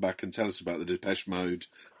John come back and tell us about the Depeche Mode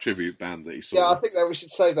tribute band that he saw. Yeah, I think that we should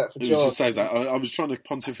save that for John. We should save that. I was trying to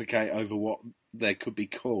pontificate over what they could be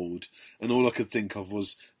called, and all I could think of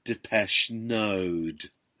was Depeche Node.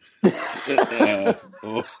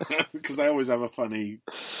 Because they always have a funny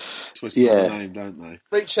twist of the name, don't they?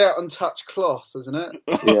 Reach out and touch cloth, isn't it?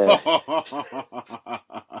 Yeah.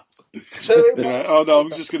 Oh no,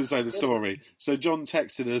 I'm just going to say the story. So John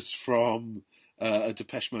texted us from a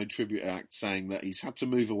Depeche Mode tribute act saying that he's had to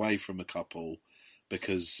move away from a couple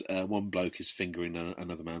because one bloke is fingering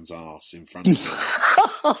another man's arse in front of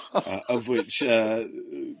him, of which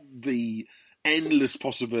the endless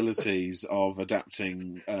possibilities of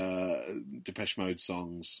adapting Depeche Mode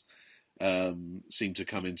songs seem to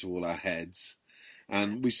come into all our heads.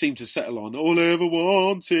 And we seem to settle on all I ever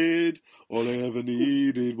wanted, all I ever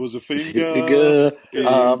needed was a finger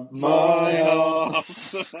up my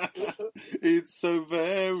arse. It's so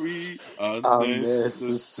very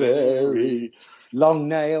unnecessary. Long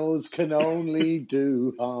nails can only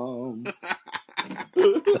do harm.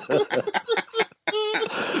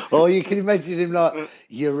 Or you can imagine him like,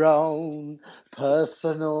 your own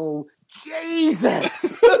personal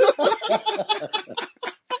Jesus.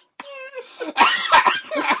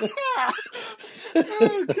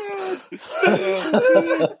 Oh God!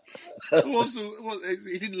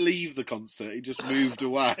 He didn't leave the concert. He just moved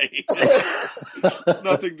away.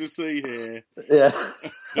 Nothing to see here. Yeah.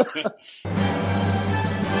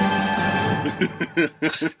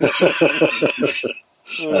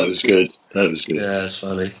 That was good. That was good. Yeah, it's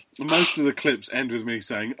funny. Most of the clips end with me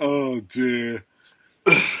saying, "Oh dear."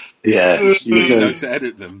 Yeah, you do. To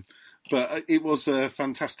edit them. But it was a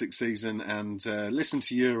fantastic season, and listen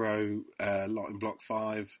to Euro lot in Block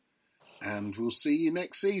 5, and we'll see you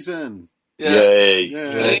next season. Yay.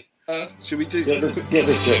 Yeah. Should we do... Get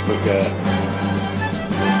this shit quick.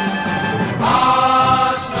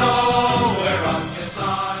 Arsenal, we're on your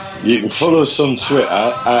side. You can follow us on Twitter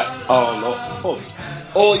at OurLotPod.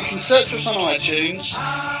 Or you can search for us on iTunes,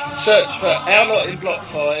 search for Our Lot in Block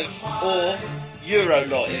 5 or Euro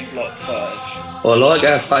Lot in Block 5. Or like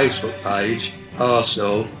our Facebook page,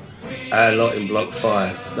 Arsenal, Our Lot in Block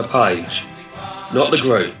 5. The page. Not the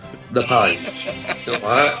group. The page.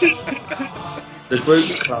 Alright? The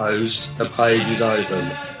group's closed, the page is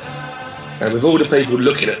open. And with all the people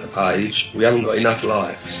looking at the page, we haven't got enough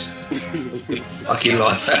likes. Fucking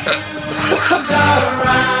like that.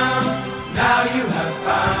 Now you have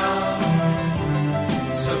found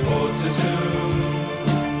supporters who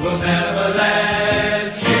will never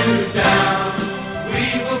let you down. We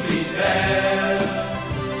will be there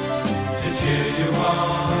to cheer you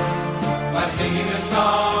on by singing a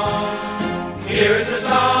song. Here is the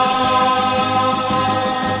song.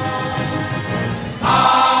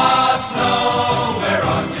 Arsenal, we're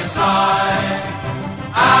on your side.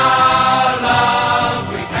 Our love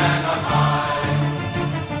we cannot hide.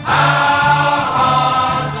 Our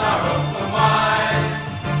hearts are open wide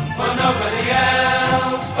for nobody